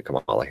Vice President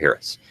Kamala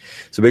Harris.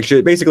 So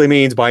it basically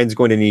means Biden's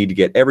going to need to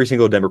get every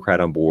single Democrat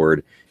on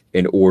board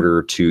in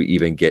order to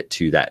even get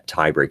to that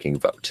tie-breaking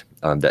vote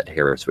that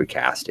Harris would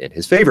cast in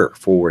his favor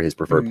for his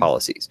preferred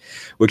policies,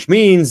 which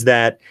means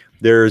that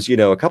there's,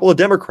 a couple of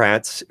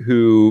Democrats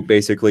who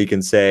basically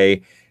can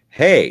say,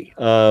 hey,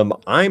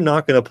 I'm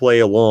not going to play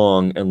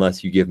along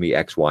unless you give me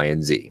X, Y,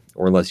 and Z,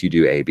 or unless you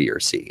do A, B, or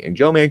C. And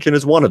Joe Manchin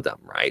is one of them,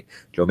 right?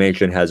 Joe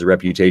Manchin has a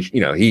reputation,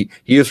 he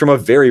is from a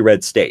very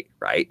red state,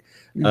 right?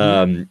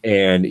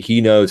 And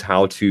he knows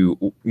how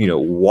to,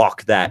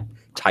 walk that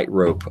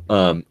tightrope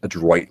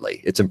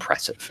adroitly. It's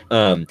impressive.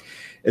 And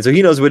so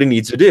he knows what he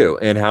needs to do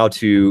and how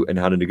to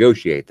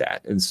negotiate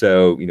that. And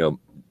so,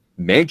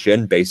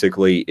 Manchin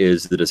basically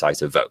is the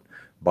decisive vote.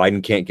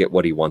 Biden can't get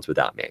what he wants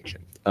without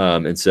Manchin.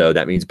 And so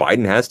that means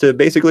Biden has to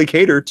basically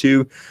cater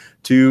to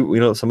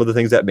some of the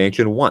things that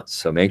Manchin wants.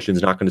 So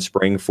Manchin's not going to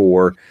spring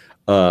for,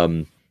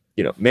 Manchin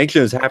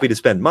is happy to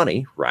spend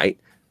money, right?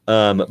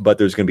 But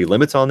there's going to be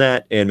limits on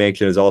that. And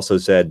Manchin has also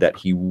said that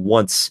he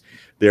wants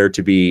there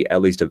to be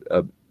at least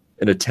an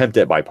attempt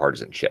at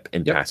bipartisanship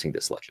in passing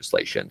this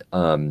legislation.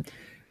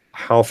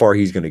 How far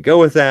he's going to go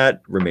with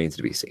that remains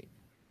to be seen.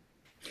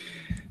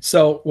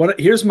 So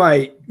here's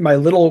my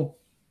little.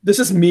 This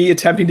is me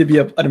attempting to be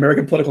an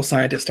American political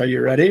scientist. Are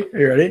you ready?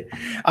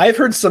 I've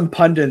heard some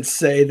pundits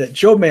say that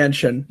Joe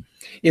Manchin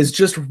is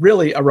just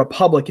really a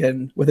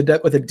Republican with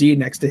a D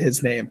next to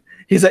his name.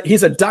 He's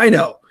a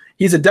dino.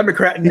 He's a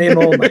Democrat in name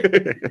only.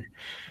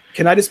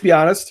 Can I just be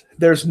honest?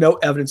 There's no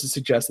evidence to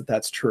suggest that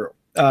that's true.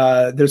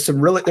 There's a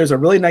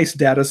really nice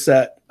data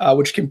set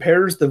which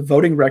compares the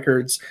voting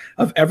records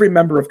of every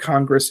member of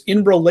Congress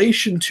in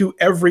relation to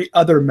every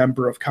other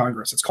member of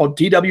Congress. It's called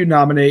DW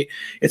Nominate.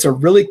 It's a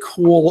really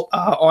cool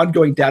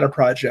ongoing data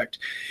project.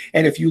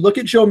 And if you look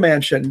at Joe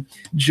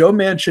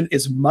Manchin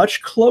is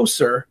much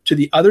closer to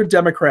the other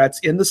Democrats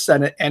in the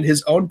Senate and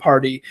his own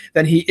party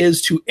than he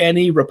is to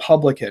any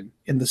Republican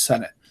in the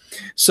Senate.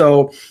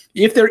 So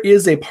if there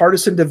is a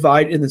partisan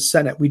divide in the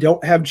Senate, we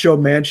don't have Joe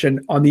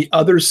Manchin on the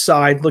other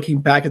side looking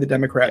back at the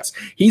Democrats.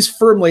 He's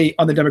firmly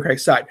on the Democratic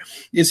side.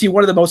 Is he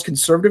one of the most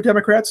conservative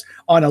Democrats?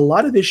 On a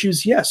lot of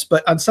issues, yes.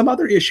 But on some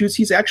other issues,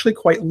 he's actually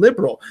quite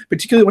liberal,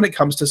 particularly when it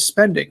comes to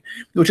spending,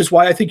 which is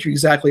why I think you're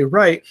exactly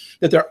right,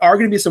 that there are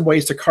going to be some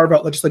ways to carve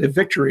out legislative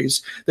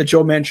victories that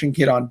Joe Manchin can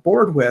get on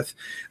board with.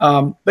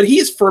 But he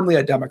is firmly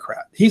a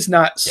Democrat. He's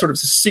not sort of a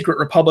secret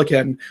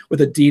Republican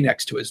with a D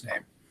next to his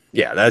name.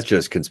 Yeah, that's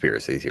just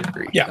conspiracy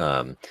theory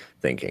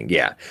thinking.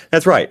 Yeah,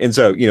 that's right. And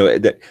so,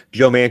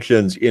 Joe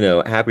Manchin's,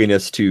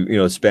 happiness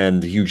to,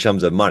 spend huge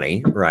sums of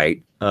money,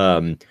 right?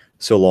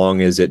 So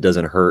long as it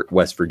doesn't hurt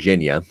West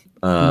Virginia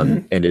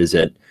and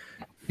isn't,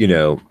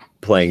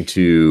 playing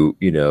to,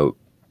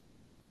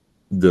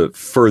 the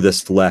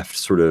furthest left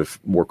sort of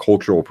more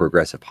cultural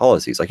progressive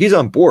policies. Like he's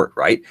on board,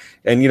 right?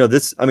 And,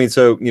 his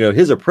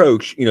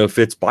approach,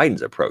 fits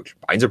Biden's approach.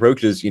 Biden's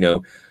approach is,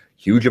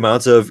 huge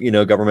amounts of,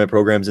 government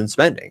programs and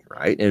spending,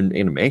 right? And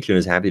Manchin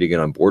is happy to get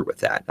on board with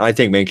that. I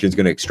think Manchin's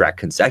going to extract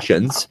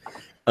concessions.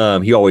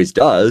 He always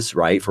does,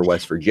 right, for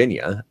West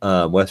Virginia.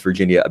 West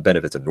Virginia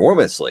benefits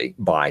enormously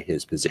by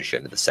his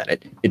position in the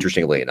Senate,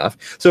 interestingly enough.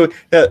 So,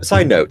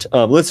 side note,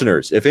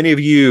 listeners, if any of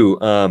you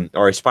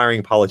are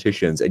aspiring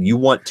politicians and you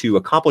want to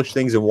accomplish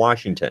things in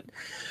Washington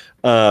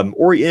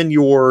or in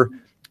your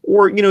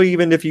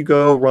even if you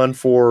go run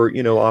for,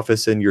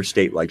 office in your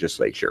state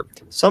legislature,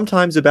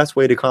 sometimes the best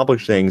way to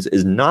accomplish things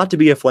is not to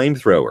be a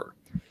flamethrower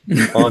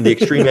on the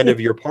extreme end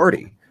of your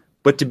party,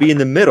 but to be in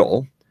the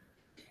middle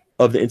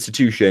of the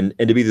institution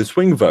and to be the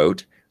swing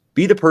vote,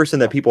 be the person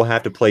that people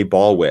have to play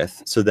ball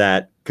with so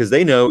that, because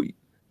they know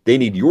they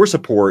need your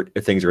support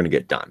if things are going to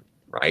get done,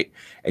 right?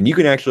 And you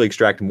can actually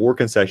extract more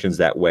concessions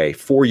that way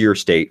for your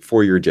state,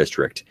 for your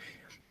district,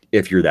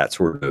 if you're that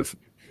sort of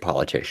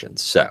politician.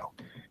 So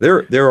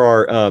there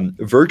are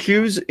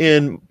virtues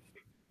in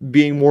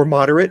being more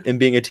moderate and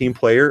being a team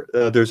player.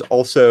 There's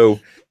also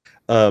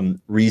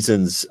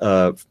reasons.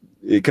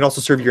 It can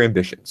also serve your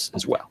ambitions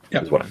as well,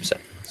 is what I'm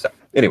saying. So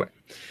anyway.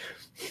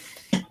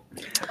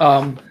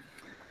 All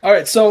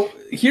right. So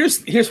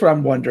here's what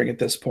I'm wondering at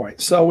this point.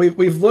 So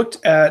we've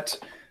looked at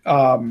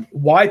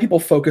why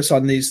people focus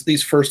on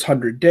these first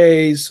 100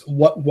 days,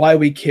 why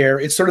we care.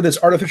 It's sort of this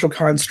artificial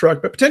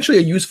construct, but potentially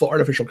a useful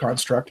artificial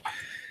construct.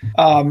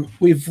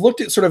 We've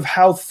looked at sort of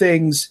how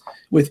things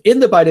within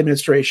the Biden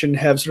administration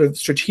have sort of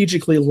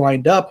strategically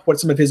lined up, what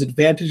some of his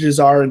advantages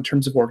are in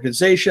terms of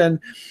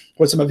organization,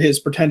 what some of his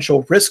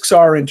potential risks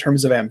are in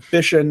terms of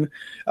ambition.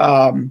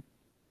 And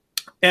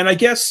I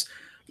guess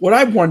what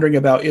I'm wondering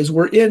about is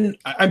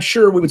I'm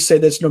sure we would say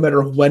this no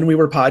matter when we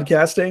were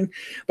podcasting,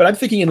 but I'm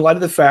thinking in light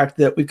of the fact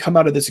that we've come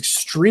out of this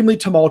extremely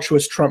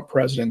tumultuous Trump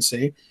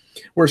presidency.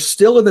 We're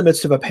still in the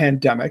midst of a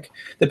pandemic.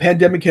 The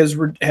pandemic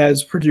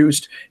has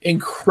produced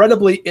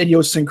incredibly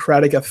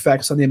idiosyncratic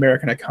effects on the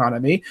American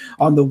economy.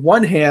 On the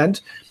one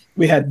hand,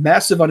 we had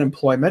massive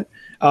unemployment.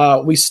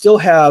 We still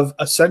have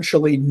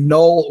essentially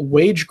null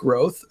wage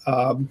growth,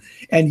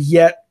 and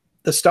yet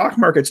the stock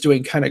market's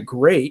doing kind of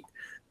great.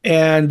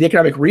 And the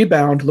economic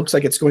rebound looks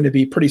like it's going to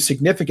be pretty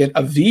significant,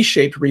 a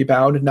V-shaped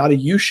rebound, not a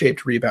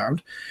U-shaped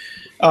rebound.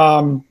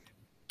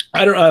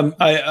 I don't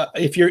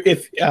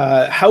if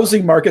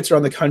housing markets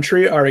around the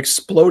country are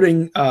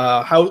exploding,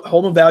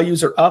 home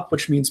values are up,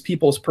 which means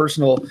people's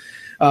personal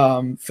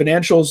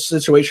financial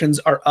situations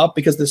are up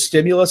because the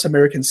stimulus.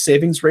 American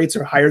savings rates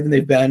are higher than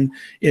they've been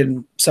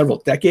in several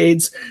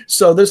decades.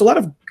 So there's a lot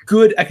of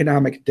good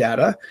economic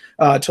data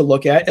to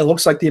look at. It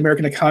looks like the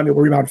American economy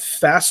will rebound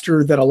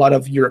faster than a lot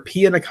of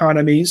European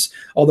economies,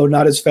 although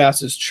not as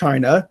fast as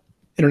China.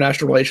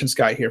 International relations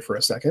guy here for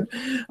a second.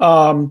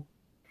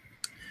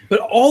 But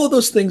all of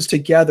those things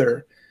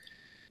together,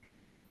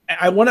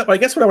 I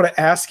guess what I want to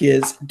ask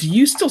is, do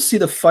you still see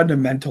the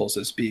fundamentals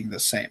as being the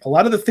same? A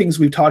lot of the things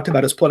we've talked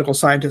about as political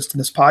scientists in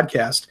this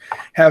podcast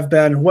have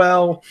been,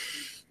 well,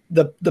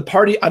 the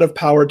party out of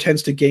power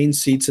tends to gain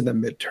seats in the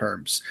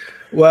midterms.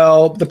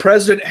 Well, the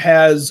president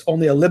has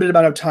only a limited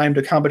amount of time to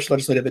accomplish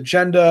legislative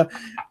agenda.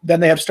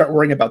 Then they have to start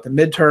worrying about the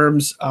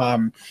midterms.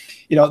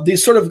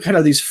 These sort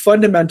of these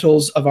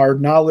fundamentals of our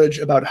knowledge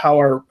about how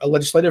our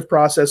legislative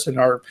process and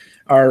our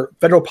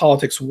federal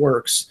politics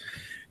works.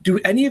 Do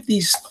any of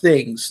these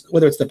things,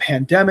 whether it's the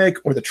pandemic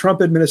or the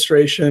Trump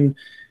administration,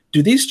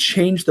 do these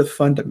change the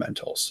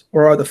fundamentals,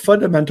 or are the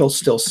fundamentals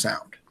still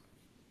sound?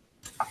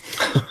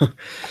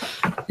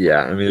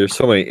 Yeah, I mean, there's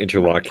so many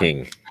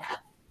interlocking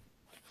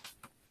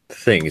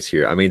things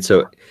here.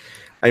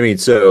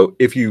 So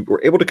if you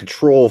were able to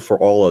control for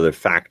all other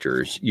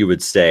factors, you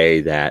would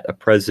say that a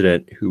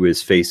president who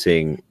is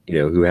facing,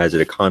 who has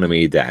an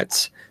economy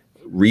that's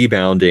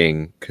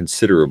rebounding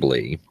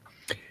considerably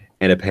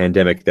and a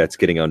pandemic that's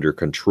getting under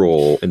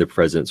control in the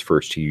president's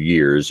first 2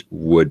 years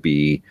would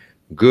be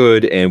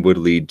good and would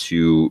lead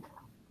to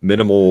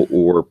minimal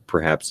or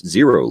perhaps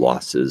zero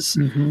losses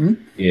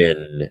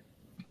in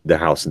the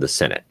House and the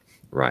Senate,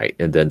 right?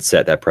 And then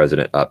set that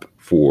president up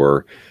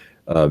for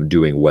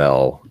doing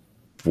well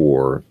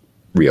for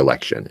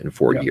re-election in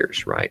 4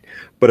 years, right?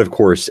 But of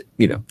course,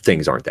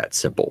 things aren't that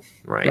simple,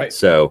 right?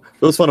 So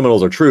those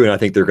fundamentals are true, and I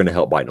think they're going to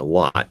help Biden a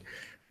lot.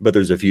 But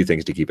there's a few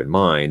things to keep in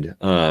mind.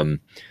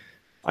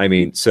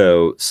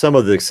 So some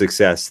of the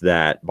success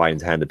that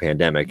Biden's had in the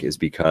pandemic is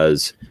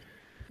because,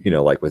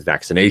 like with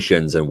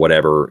vaccinations and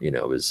whatever,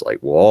 is like,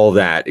 well, all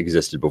that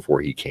existed before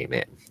he came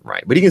in,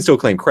 right? But he can still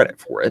claim credit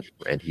for it,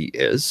 and he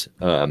is.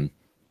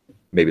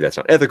 Maybe that's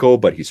not ethical,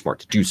 but he's smart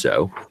to do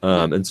so.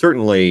 And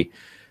certainly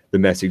the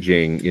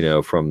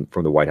messaging, from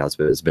the White House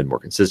has been more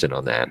consistent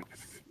on that.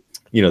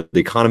 The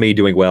economy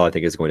doing well, I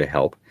think, is going to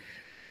help.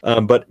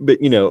 But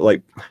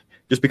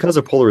just because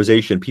of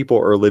polarization, people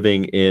are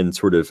living in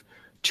sort of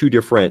two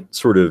different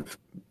sort of,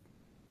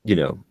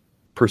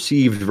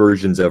 perceived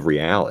versions of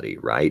reality,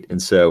 right?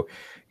 And so,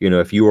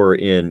 if you are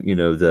in,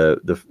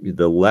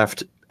 the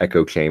left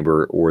echo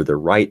chamber or the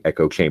right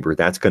echo chamber,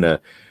 that's going to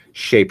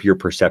shape your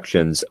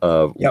perceptions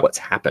of what's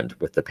happened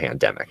with the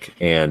pandemic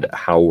and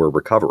how we're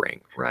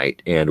recovering,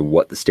 right? And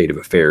what the state of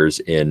affairs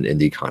in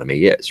the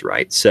economy is,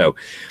 right? So,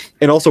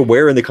 and also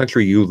where in the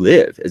country you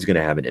live is going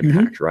to have an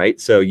impact, right?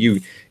 So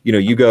you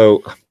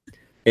go.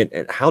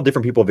 And how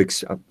different people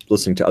have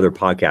listening to other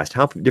podcasts,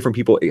 how different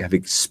people have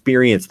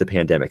experienced the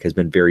pandemic has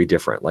been very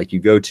different. Like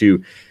you go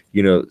to,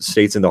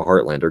 states in the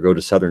heartland or go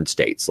to southern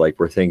states, like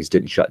where things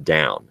didn't shut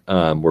down,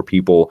 where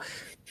people,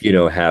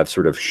 have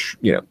sort of,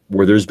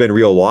 where there's been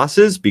real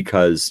losses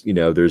because,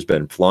 there's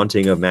been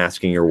flaunting of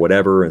masking or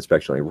whatever,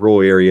 especially in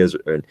rural areas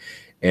and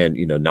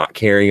not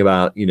caring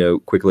about,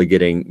 quickly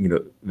getting,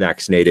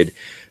 vaccinated.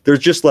 There's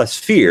just less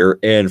fear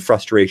and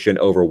frustration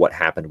over what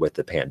happened with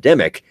the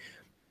pandemic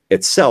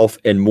itself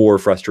and more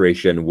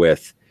frustration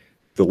with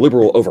the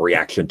liberal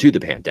overreaction to the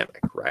pandemic,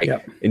 right?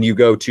 Yeah. And you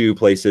go to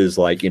places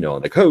like,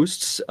 on the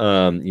coasts,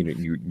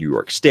 New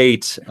York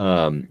State,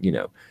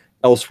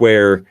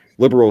 elsewhere,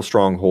 liberal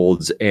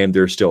strongholds, and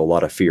there's still a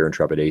lot of fear and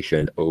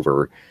trepidation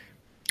over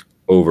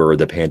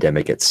the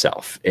pandemic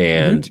itself.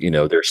 And,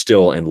 they're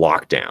still in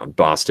lockdown.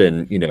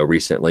 Boston,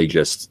 recently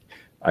just,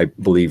 I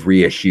believe,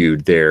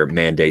 reissued their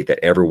mandate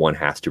that everyone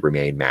has to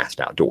remain masked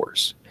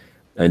outdoors.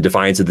 In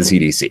defiance of the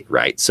CDC,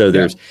 right? So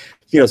there's,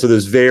 so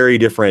there's very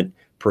different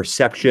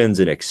perceptions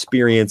and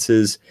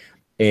experiences,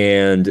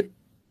 and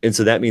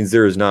so that means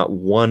there is not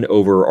one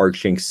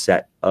overarching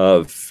set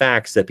of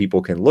facts that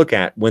people can look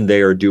at when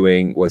they are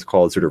doing what's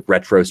called sort of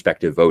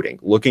retrospective voting,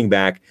 looking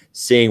back,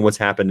 seeing what's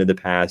happened in the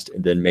past,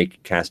 and then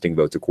casting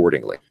votes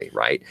accordingly,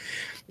 right?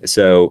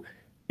 So,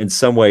 in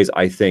some ways,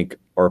 I think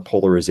our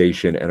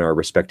polarization and our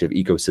respective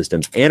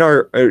ecosystems and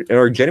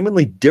our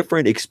genuinely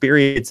different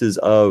experiences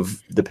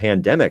of the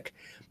pandemic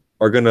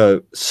are going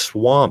to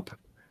swamp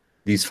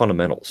these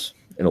fundamentals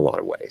in a lot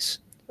of ways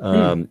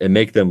and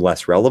make them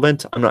less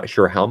relevant. I'm not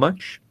sure how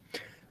much,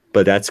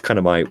 but that's kind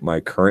of my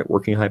current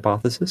working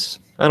hypothesis.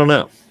 I don't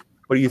know.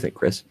 What do you think,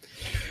 Chris?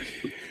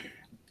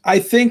 I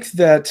think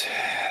that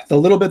the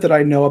little bit that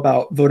I know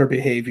about voter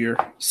behavior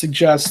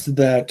suggests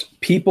that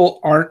people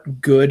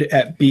aren't good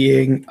at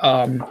being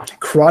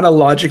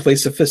chronologically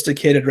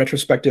sophisticated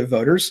retrospective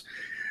voters.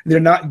 They're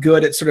not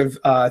good at sort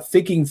of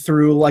thinking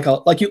through like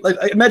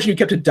imagine you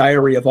kept a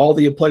diary of all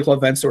the political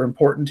events that were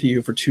important to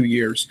you for 2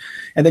 years.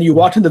 And then you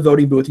walked in the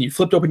voting booth and you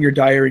flipped open your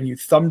diary and you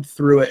thumbed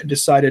through it and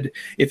decided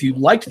if you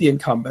liked the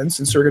incumbents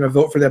and so you're going to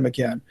vote for them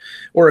again,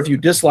 or if you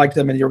disliked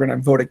them and you're going to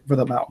vote for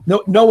them out.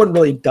 No one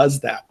really does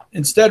that.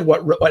 Instead,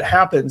 what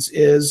happens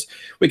is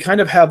we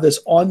kind of have this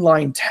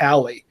online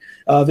tally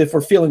of if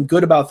we're feeling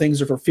good about things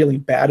or if we're feeling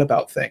bad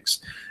about things.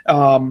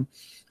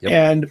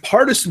 And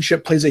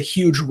partisanship plays a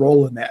huge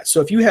role in that.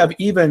 So if you have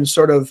even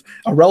sort of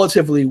a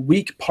relatively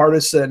weak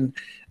partisan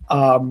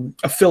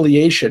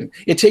affiliation.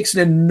 It takes an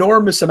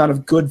enormous amount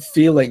of good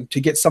feeling to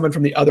get someone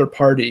from the other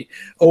party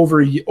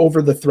over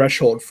the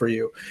threshold for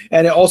you,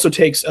 and it also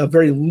takes a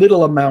very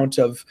little amount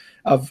of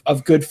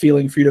good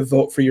feeling for you to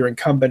vote for your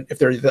incumbent if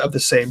they're of the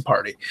same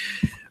party.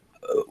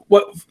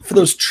 What for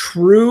those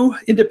true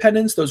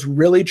independents, those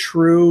really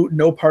true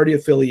no party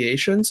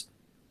affiliations,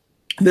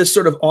 this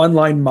sort of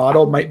online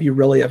model might be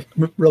really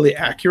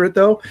accurate,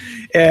 though.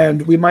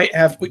 And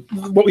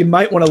what we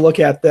might want to look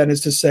at then is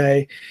to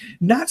say,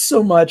 not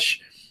so much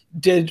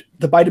did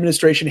the Biden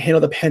administration handle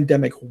the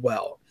pandemic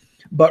well,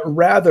 but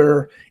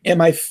rather,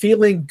 am I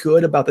feeling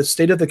good about the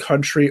state of the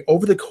country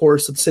over the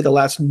course of, say, the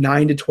last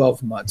 9 to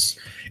 12 months?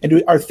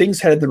 And are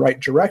things headed in the right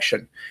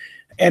direction?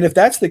 And if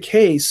that's the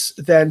case,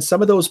 then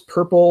some of those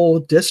purple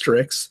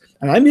districts,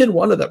 and I'm in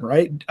one of them,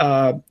 right?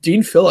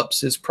 Dean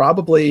Phillips is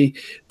probably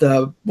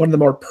one of the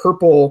more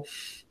purple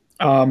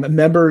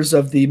members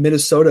of the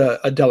Minnesota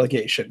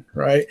delegation,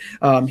 right?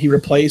 He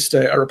replaced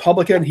a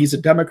Republican. He's a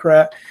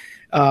Democrat.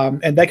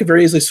 And that could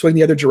very easily swing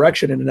the other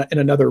direction in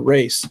another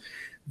race.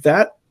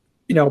 That,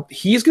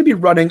 he's going to be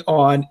running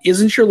on,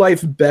 isn't your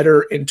life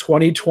better in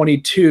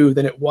 2022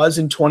 than it was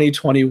in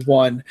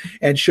 2021?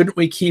 And shouldn't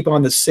we keep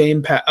on the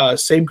same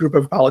group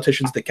of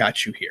politicians that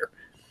got you here?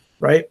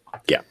 Right?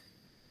 Yeah.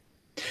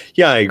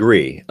 Yeah, I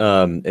agree.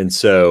 And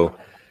so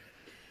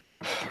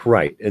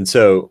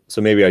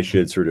maybe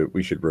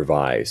we should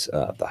revise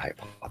the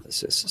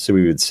hypothesis. So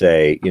we would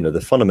say,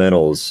 the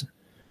fundamentals,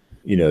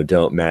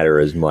 don't matter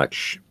as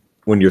much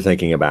when you're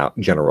thinking about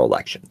general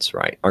elections,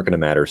 right? Aren't going to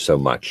matter so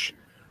much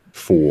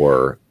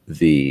for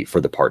the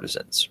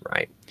partisans,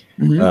 right?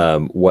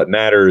 Mm-hmm. What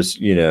matters,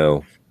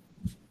 when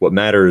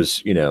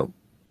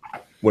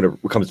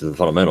it comes to the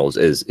fundamentals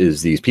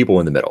is these people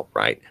in the middle,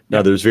 right?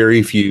 Now, there's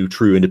very few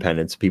true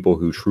independents, people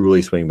who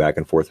truly swing back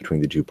and forth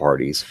between the two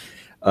parties.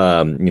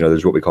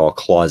 There's what we call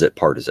closet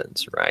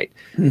partisans, right?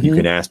 Mm-hmm. You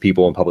can ask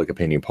people in public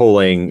opinion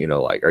polling,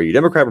 like, are you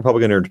Democrat,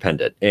 Republican, or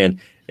Independent? And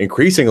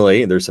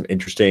increasingly, there's some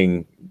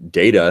interesting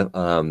data,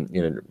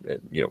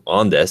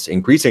 on this.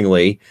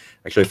 Increasingly,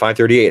 actually,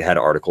 538 had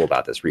an article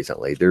about this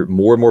recently. There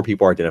more and more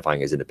people are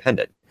identifying as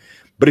independent.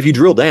 But if you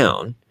drill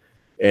down,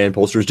 and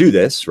pollsters do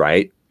this,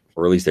 right?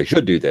 Or at least they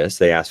should do this.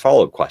 They ask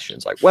follow-up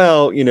questions like,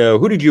 well,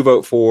 who did you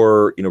vote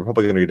for,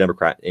 Republican or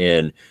Democrat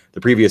in the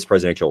previous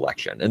presidential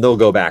election? And they'll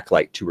go back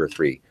like 2 or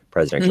 3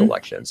 presidential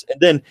elections. And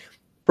then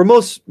for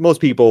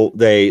most people,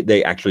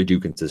 they actually do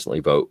consistently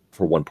vote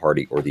for one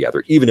party or the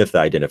other, even if they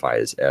identify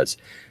as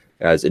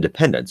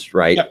independents,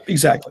 right? Yeah,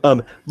 exactly.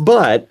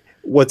 But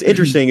what's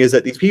interesting is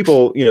that these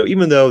people,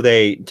 even though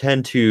they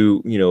tend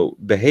to,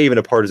 behave in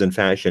a partisan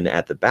fashion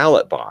at the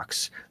ballot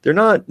box, they're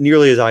not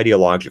nearly as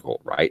ideological,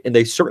 right? And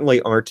they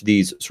certainly aren't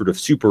these sort of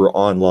super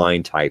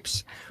online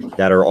types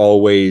that are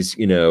always,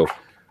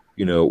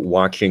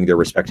 watching their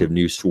respective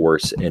news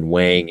source and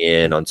weighing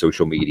in on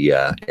social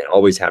media and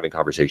always having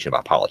conversation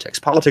about politics.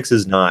 Politics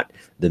is not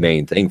the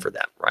main thing for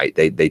them, right?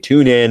 They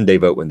tune in, they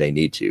vote when they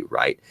need to,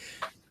 right?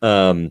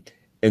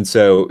 And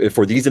so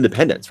for these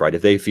independents, right,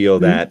 if they feel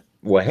that,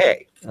 well,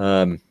 hey,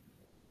 Biden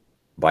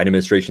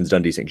administration's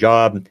done a decent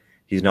job.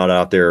 He's not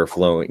out there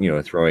throwing,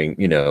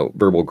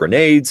 verbal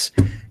grenades.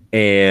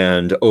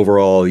 And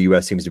overall, the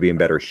U.S. seems to be in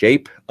better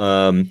shape.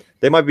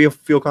 They might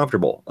feel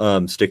comfortable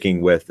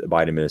sticking with the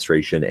Biden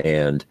administration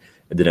and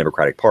the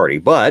Democratic Party.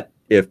 But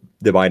if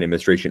the Biden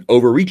administration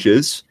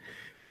overreaches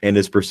and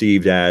is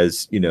perceived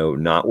as,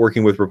 not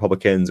working with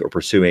Republicans or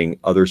pursuing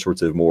other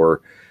sorts of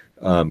more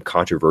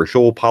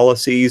controversial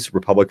policies,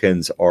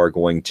 Republicans are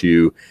going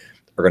to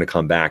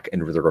come back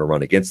and they're going to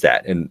run against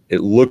that. And it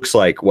looks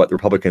like what the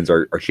Republicans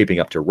are shaping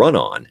up to run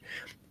on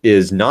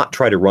is not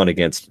try to run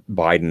against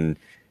Biden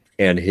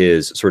and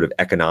his sort of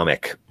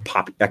economic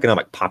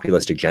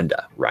populist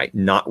agenda, right?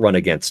 Not run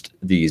against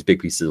these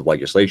big pieces of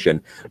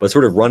legislation, but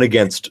sort of run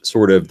against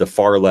sort of the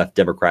far left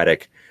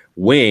Democratic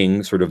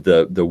wing, sort of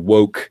the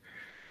woke,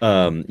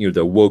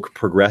 the woke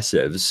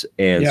progressives,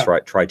 and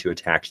try to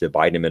attach the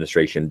Biden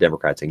administration,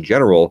 Democrats in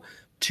general,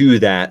 to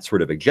that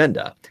sort of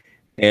agenda.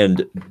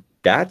 And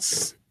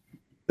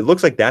it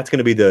looks like that's going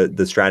to be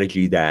the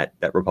strategy that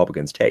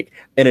Republicans take,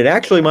 and it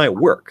actually might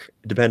work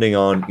depending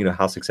on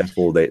how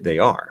successful they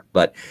are.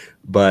 But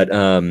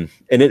and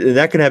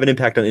that can have an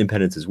impact on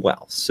independents as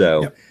well.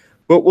 So,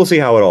 but we'll see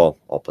how it all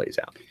plays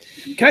out.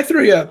 Can I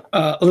throw you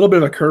a little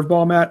bit of a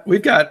curveball, Matt?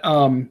 We've got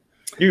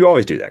you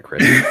always do that,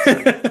 Chris.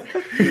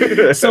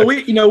 So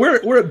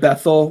we're at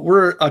Bethel.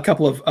 We're a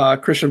couple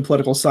of Christian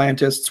political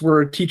scientists.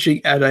 We're teaching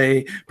at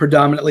a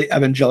predominantly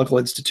evangelical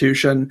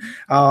institution.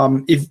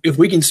 If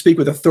we can speak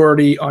with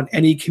authority on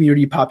any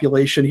community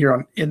population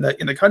here in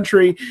the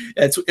country,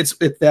 it's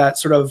that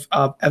sort of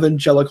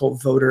evangelical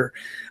voter,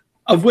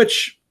 of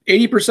which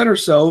 80% or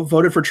so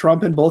voted for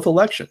Trump in both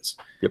elections.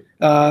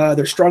 Yep.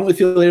 They're strongly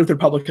affiliated with the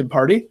Republican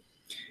Party,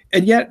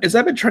 and yet, as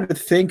I've been trying to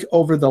think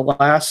over the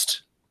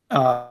last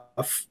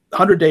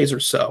 100 days or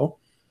so,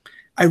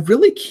 I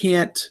really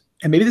can't,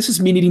 and maybe this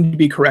is me needing to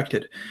be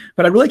corrected,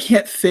 but I really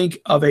can't think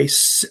of a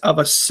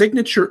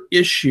signature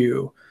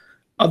issue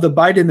of the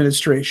Biden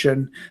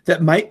administration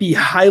that might be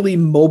highly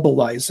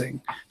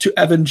mobilizing to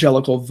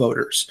evangelical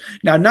voters.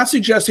 Now, I'm not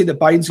suggesting that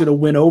Biden's going to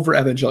win over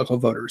evangelical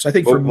voters. I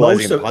think for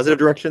most in the positive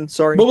direction,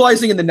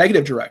 mobilizing in the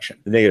negative direction.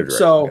 The negative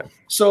direction.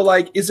 So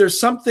like, is there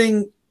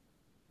something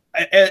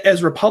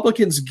as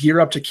Republicans gear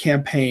up to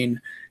campaign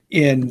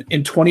in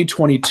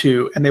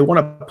 2022, and they want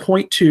to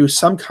point to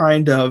some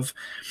kind of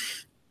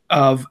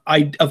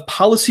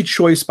policy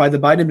choice by the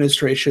Biden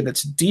administration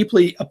that's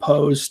deeply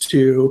opposed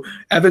to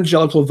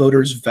evangelical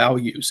voters'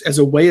 values as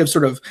a way of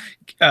sort of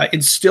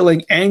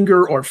instilling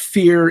anger or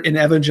fear in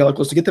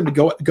evangelicals to get them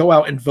to go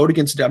out and vote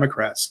against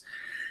Democrats.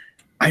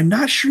 I'm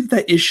not sure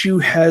that issue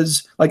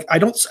has I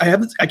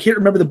can't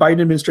remember the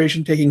Biden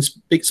administration taking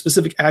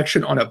specific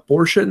action on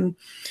abortion.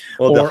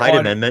 Well, the Hyde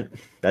Amendment,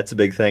 that's a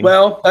big thing.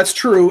 Well, that's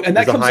true, and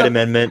there's the Hyde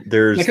Amendment.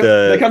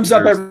 That comes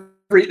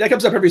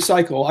up every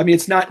cycle. I mean,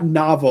 it's not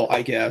novel,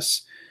 I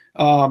guess.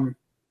 Although,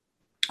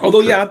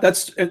 yeah,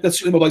 that's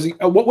really mobilizing.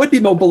 What would be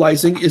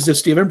mobilizing is if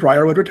Stephen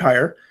Breyer would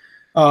retire,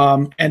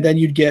 and then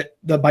you'd get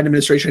the Biden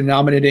administration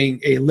nominating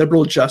a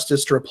liberal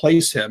justice to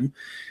replace him.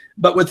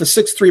 But with the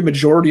 6-3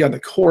 majority on the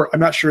court, I'm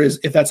not sure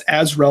if that's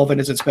as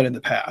relevant as it's been in the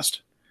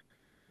past.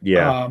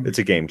 Yeah, it's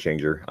a game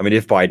changer. I mean,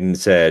 if Biden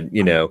said,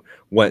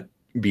 went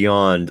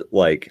beyond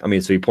so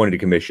he appointed a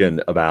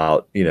commission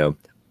about,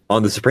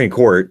 on the Supreme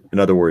Court, in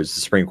other words,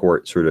 the Supreme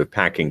Court sort of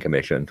packing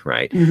commission,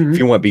 right? Mm-hmm. If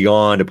you went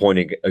beyond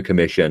appointing a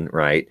commission,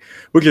 right,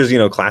 which is,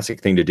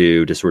 classic thing to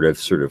do to sort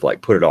of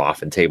like put it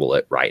off and table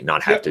it, right?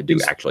 Not have to do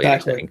actually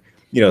anything.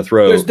 There's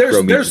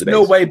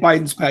no way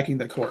Biden's packing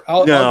the court.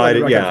 Not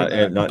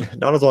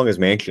as long as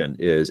Manchin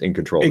is in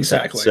control.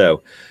 Exactly.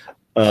 So,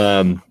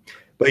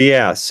 but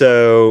yeah,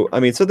 so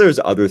there's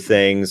other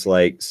things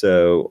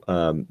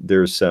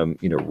there's some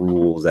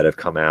rules that have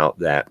come out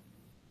that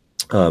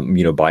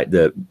by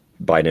the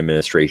Biden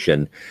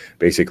administration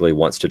basically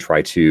wants to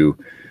try to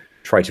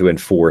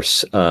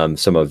enforce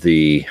some of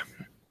the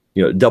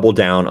double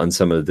down on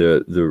some of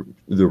the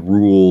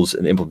rules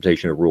and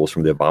implementation of rules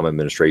from the Obama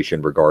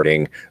administration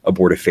regarding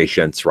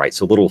abortifacients, right?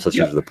 So Little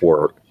Sisters of the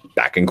Poor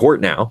back in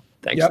court now,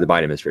 thanks to the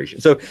Biden administration.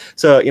 So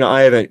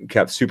I haven't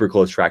kept super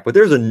close track, but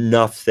there's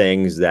enough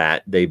things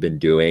that they've been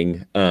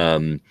doing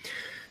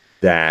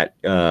that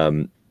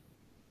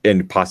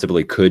and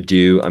possibly could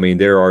do. I mean,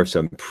 there are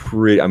some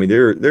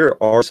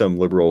there are some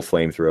liberal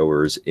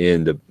flamethrowers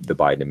in the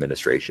Biden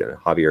administration.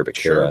 Javier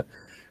Becerra.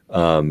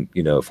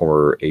 Sure.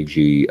 Former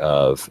AG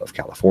of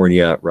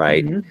California,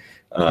 right,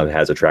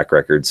 has a track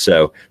record.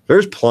 So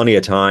there's plenty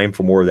of time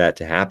for more of that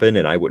to happen,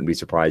 and I wouldn't be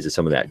surprised if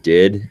some of that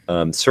did.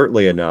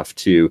 Certainly enough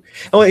to.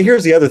 Oh, and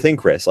here's the other thing,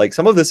 Chris.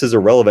 Some of this is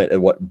irrelevant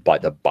at what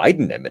the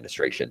Biden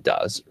administration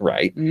does,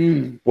 right?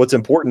 What's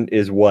important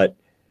is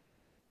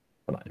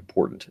not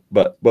important,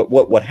 but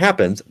what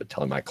happens. I've been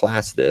telling my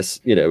class this,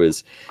 is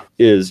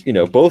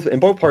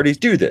both parties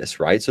do this,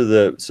 right? So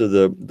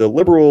the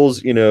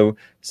liberals,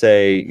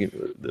 say,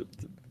 the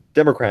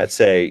Democrats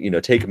say,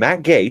 take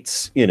Matt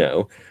Gaetz,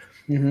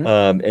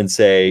 and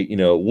say,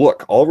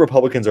 look, all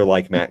Republicans are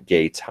like Matt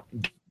Gaetz,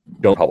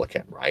 don't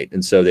Republican, right?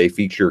 And so they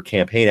feature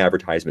campaign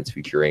advertisements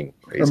featuring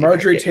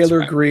Marjorie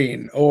Taylor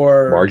Greene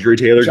or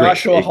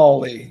Joshua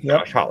Hawley,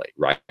 Josh Hawley,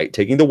 right?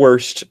 Taking the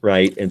worst,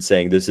 right, and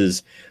saying this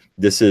is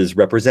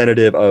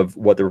representative of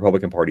what the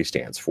Republican Party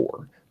stands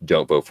for.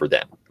 Don't vote for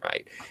them,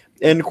 right?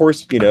 And of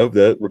course,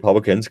 the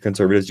Republicans,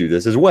 conservatives do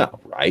this as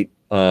well, right?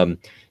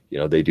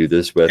 They do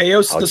this with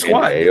the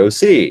squad,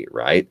 AOC,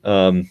 right?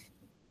 And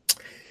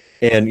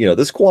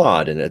the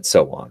squad, and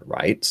so on,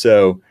 right?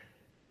 So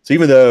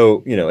even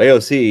though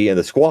AOC and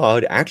the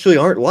squad actually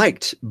aren't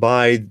liked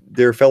by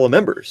their fellow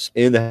members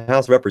in the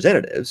House of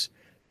Representatives,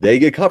 they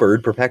get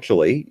covered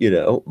perpetually,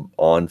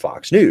 on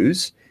Fox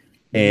News.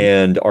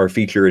 And are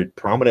featured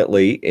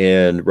prominently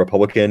in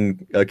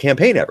Republican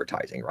campaign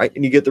advertising, right?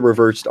 And you get the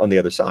reversed on the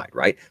other side,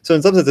 right? So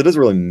in some sense, it doesn't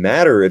really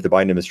matter if the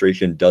Biden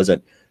administration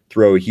doesn't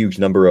throw a huge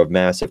number of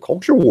massive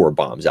culture war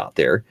bombs out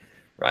there,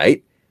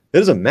 right? It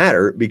doesn't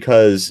matter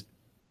because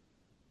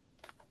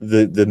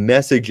the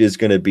message is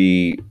going to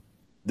be,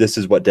 this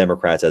is what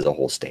Democrats as a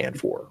whole stand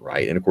for,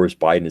 right? And of course,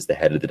 Biden is the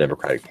head of the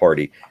Democratic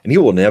Party, and he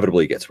will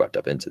inevitably get swept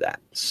up into that.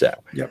 So,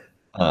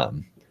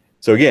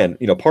 So again,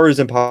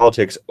 partisan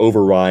politics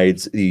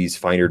overrides these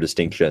finer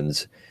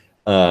distinctions.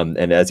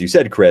 And as you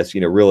said, Chris,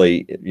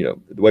 really, the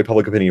way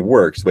public opinion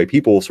works, the way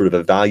people sort of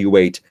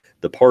evaluate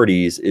the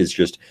parties is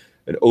just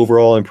an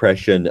overall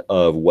impression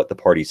of what the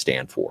parties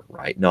stand for,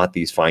 right? Not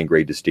these fine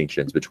grade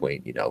distinctions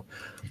between,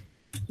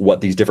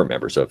 what these different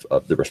members of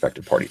the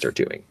respective parties are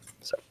doing.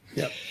 So,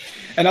 yeah.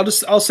 And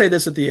I'll say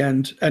this at the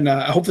end, and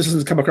I hope this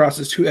doesn't come across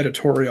as too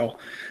editorial,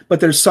 but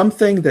there's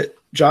something that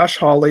Josh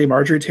Hawley,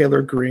 Marjorie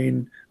Taylor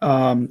Greene,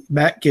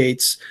 Matt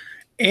Gaetz,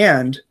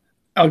 and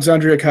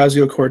Alexandria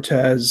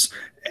Ocasio-Cortez,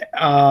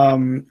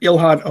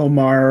 Ilhan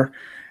Omar,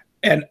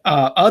 and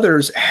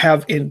others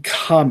have in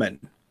common.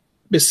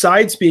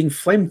 Besides being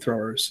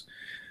flamethrowers,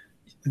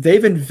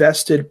 they've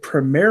invested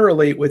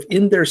primarily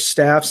within their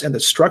staffs and the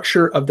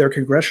structure of their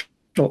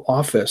congressional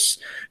office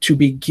to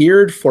be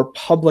geared for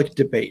public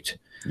debate.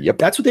 Yep.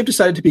 That's what they've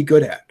decided to be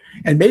good at.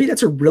 And maybe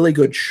that's a really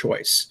good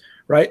choice,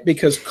 right?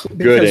 Because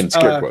good in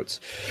scare quotes.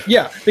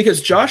 Yeah,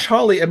 because Josh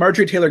Hawley and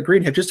Marjorie Taylor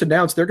Greene have just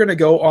announced they're going to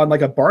go on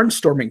like a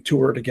barnstorming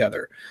tour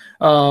together,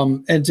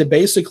 and to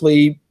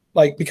basically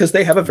because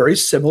they have a very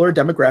similar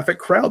demographic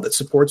crowd that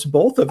supports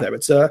both of them.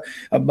 It's a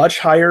much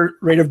higher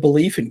rate of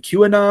belief in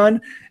QAnon.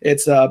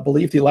 It's a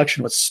belief the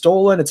election was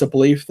stolen. It's a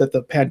belief that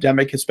the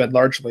pandemic has been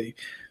largely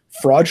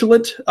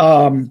fraudulent.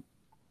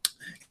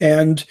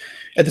 And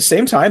at the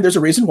same time, there's a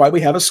reason why we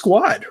have a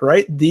squad,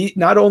 right?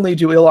 Not only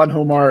do Ilhan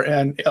Omar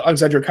and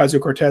Alexandria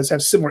Ocasio-Cortez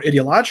have similar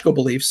ideological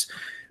beliefs,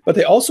 but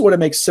they also want to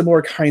make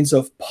similar kinds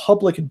of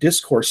public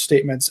discourse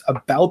statements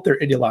about their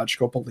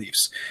ideological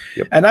beliefs.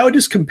 Yep. And I would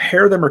just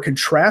compare them or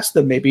contrast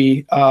them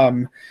maybe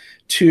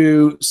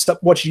to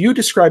what you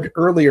described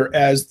earlier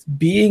as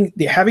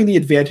having the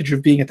advantage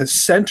of being at the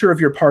center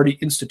of your party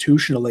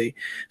institutionally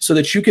so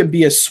that you can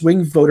be a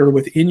swing voter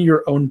within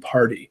your own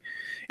party.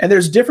 And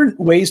there's different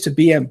ways to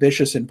be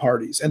ambitious in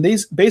parties. And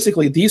these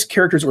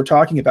characters we're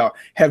talking about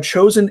have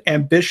chosen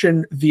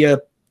ambition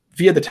via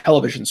the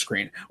television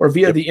screen or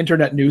via the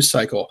internet news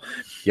cycle,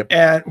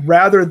 and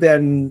rather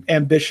than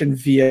ambition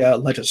via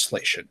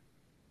legislation.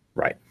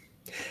 Right.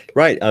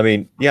 I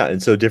mean, yeah.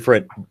 And so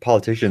different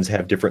politicians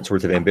have different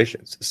sorts of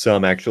ambitions.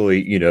 Some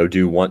actually,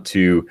 do want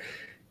to,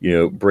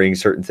 bring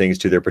certain things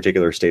to their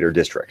particular state or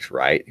district,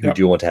 right? Who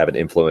do want to have an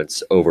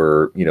influence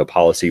over,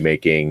 policy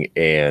making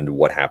and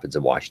what happens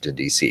in Washington,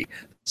 D.C.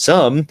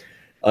 Some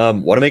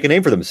want to make a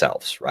name for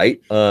themselves,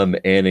 right?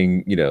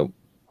 And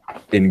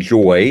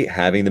enjoy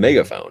having the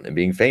megaphone and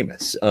being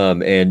famous,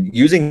 and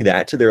using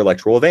that to their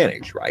electoral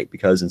advantage, right?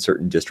 Because in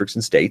certain districts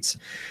and states,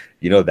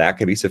 that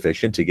can be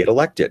sufficient to get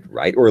elected,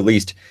 right? Or at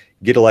least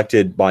get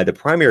elected by the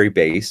primary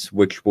base,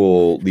 which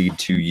will lead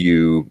to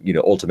you,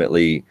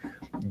 ultimately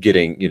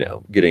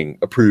getting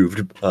approved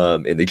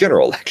in the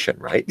general election,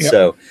 right? Yep.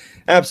 So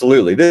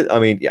absolutely.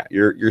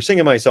 You're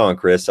singing my song,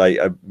 Chris.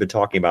 I've been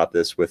talking about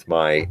this with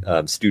my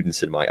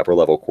students in my upper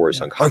level course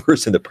on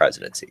Congress and the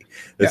presidency.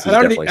 This is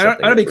definitely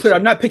something. I want to be clear.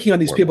 I'm not picking on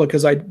these people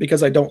because I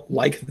don't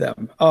like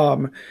them.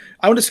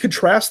 I want to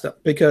contrast them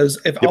because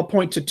I'll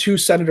point to two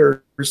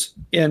senators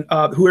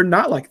who are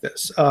not like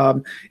this,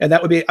 and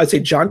that would be, I'd say,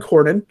 John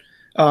Cornyn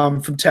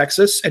from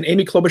Texas and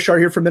Amy Klobuchar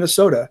here from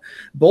Minnesota.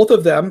 Both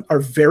of them are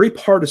very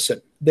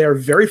partisan. They are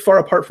very far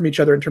apart from each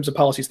other in terms of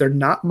policies. They're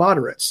not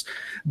moderates,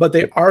 but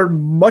they are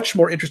much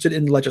more interested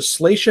in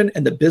legislation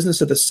and the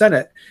business of the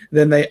Senate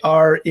than they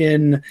are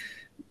in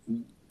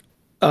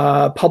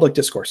public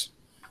discourse.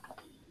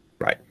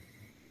 Right.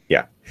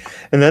 Yeah.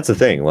 And that's the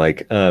thing.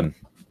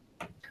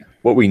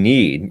 What we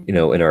need,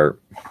 in our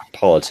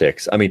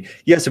politics,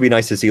 yes, it'd be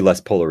nice to see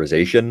less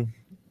polarization,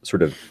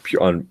 sort of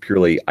on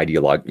purely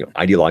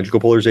ideological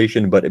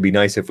polarization, but it'd be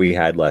nice if we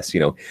had less,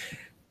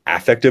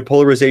 affective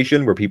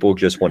polarization where people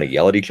just want to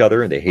yell at each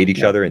other and they hate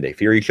each other and they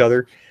fear each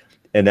other.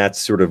 And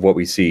that's sort of what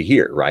we see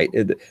here, right?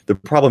 The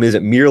problem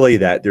isn't merely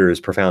that there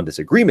is profound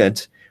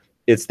disagreement.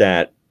 It's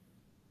that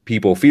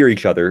people fear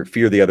each other,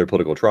 fear the other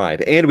political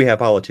tribe. And we have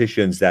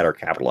politicians that are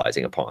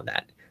capitalizing upon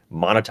that,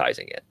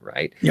 monetizing it,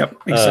 right?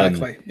 Yep,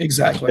 exactly.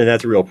 And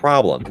that's a real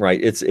problem,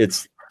 right? It's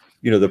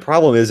the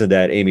problem isn't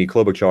that Amy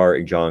Klobuchar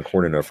and John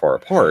Cornyn are far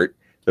apart.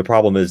 The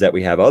problem is that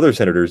we have other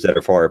senators that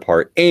are far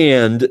apart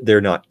and they're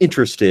not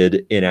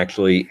interested in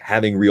actually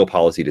having real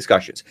policy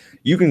discussions.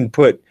 You can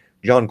put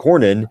John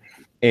Cornyn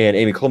and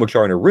Amy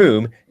Klobuchar in a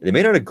room. They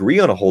may not agree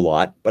on a whole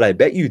lot, but I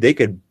bet you they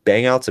could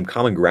bang out some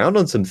common ground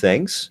on some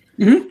things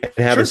and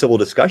have a civil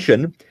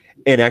discussion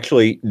and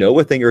actually know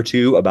a thing or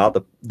two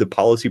about the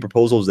policy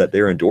proposals that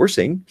they're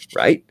endorsing,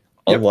 right?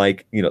 Yep.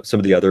 Unlike, some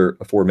of the other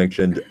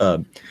aforementioned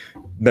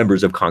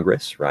members of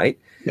Congress, right?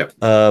 Yep.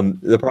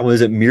 The problem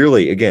isn't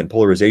merely, again,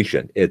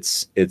 polarization.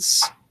 It's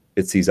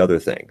these other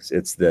things.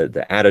 It's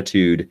the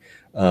attitude,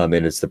 and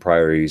it's the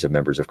priorities of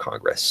members of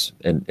Congress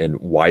and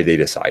why they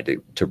decide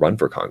to run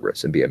for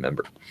Congress and be a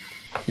member.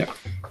 Yep.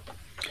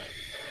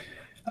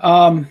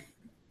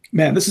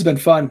 Man, this has been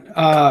fun.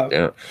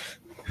 I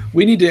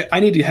need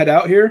to head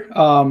out here,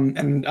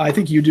 and I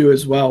think you do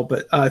as well.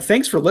 But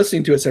thanks for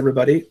listening to us,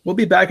 everybody. We'll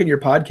be back in your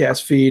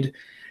podcast feed.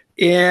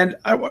 And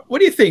what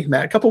do you think,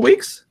 Matt? A couple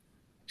weeks?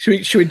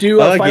 Should we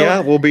do a final? Yeah,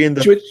 we'll be in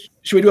the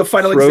should we do a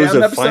final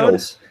exam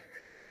episode?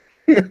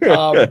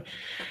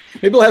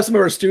 Maybe we'll have some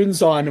of our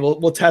students on and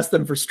we'll test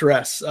them for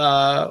stress.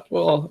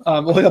 We'll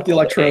hook up the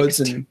electrodes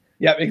and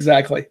yeah,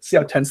 exactly. See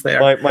how tense they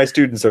are. My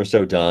students are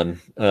so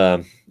done.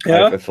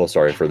 I feel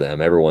sorry for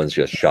them. Everyone's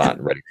just shot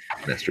and ready for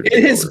the semester.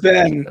 It has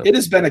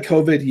been a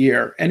COVID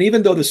year, and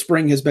even though the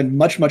spring has been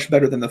much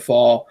better than the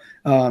fall,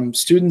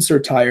 students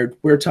are tired.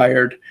 We're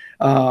tired.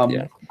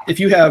 If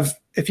you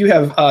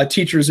have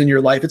teachers in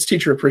your life, it's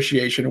Teacher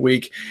Appreciation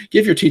Week.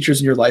 Give your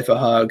teachers in your life a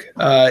hug.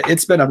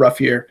 It's been a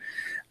rough year.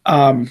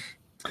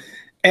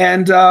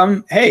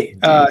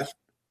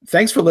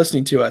 Thanks for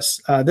listening to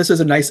us. This is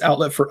a nice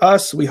outlet for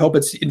us. We hope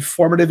it's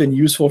informative and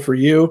useful for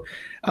you.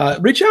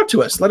 Reach out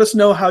to us. Let us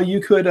know how you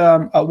could,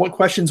 what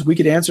questions we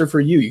could answer for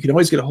you. You can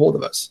always get a hold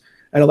of us.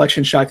 at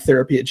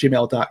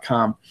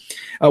electionshocktherapy@gmail.com.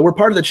 We're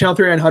part of the Channel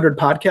 3900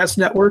 Podcast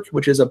Network,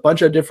 which is a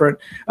bunch of different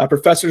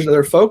professors and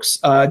other folks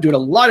doing a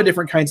lot of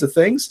different kinds of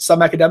things,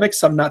 some academics,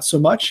 some not so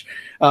much.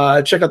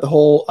 Check out the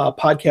whole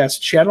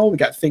podcast channel. We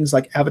got things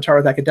like Avatar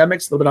with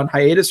Academics, a little bit on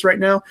hiatus right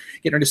now,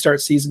 getting ready to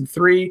start season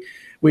 3.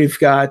 We've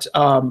got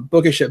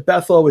Bookish at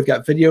Bethel. We've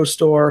got Video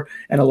Store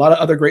and a lot of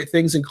other great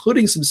things,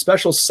 including some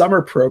special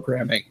summer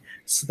programming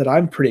that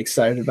I'm pretty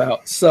excited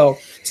about. So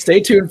stay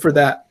tuned for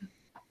that.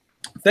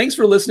 Thanks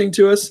for listening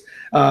to us.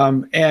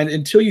 And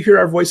until you hear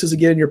our voices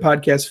again in your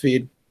podcast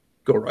feed,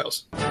 go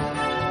Royals.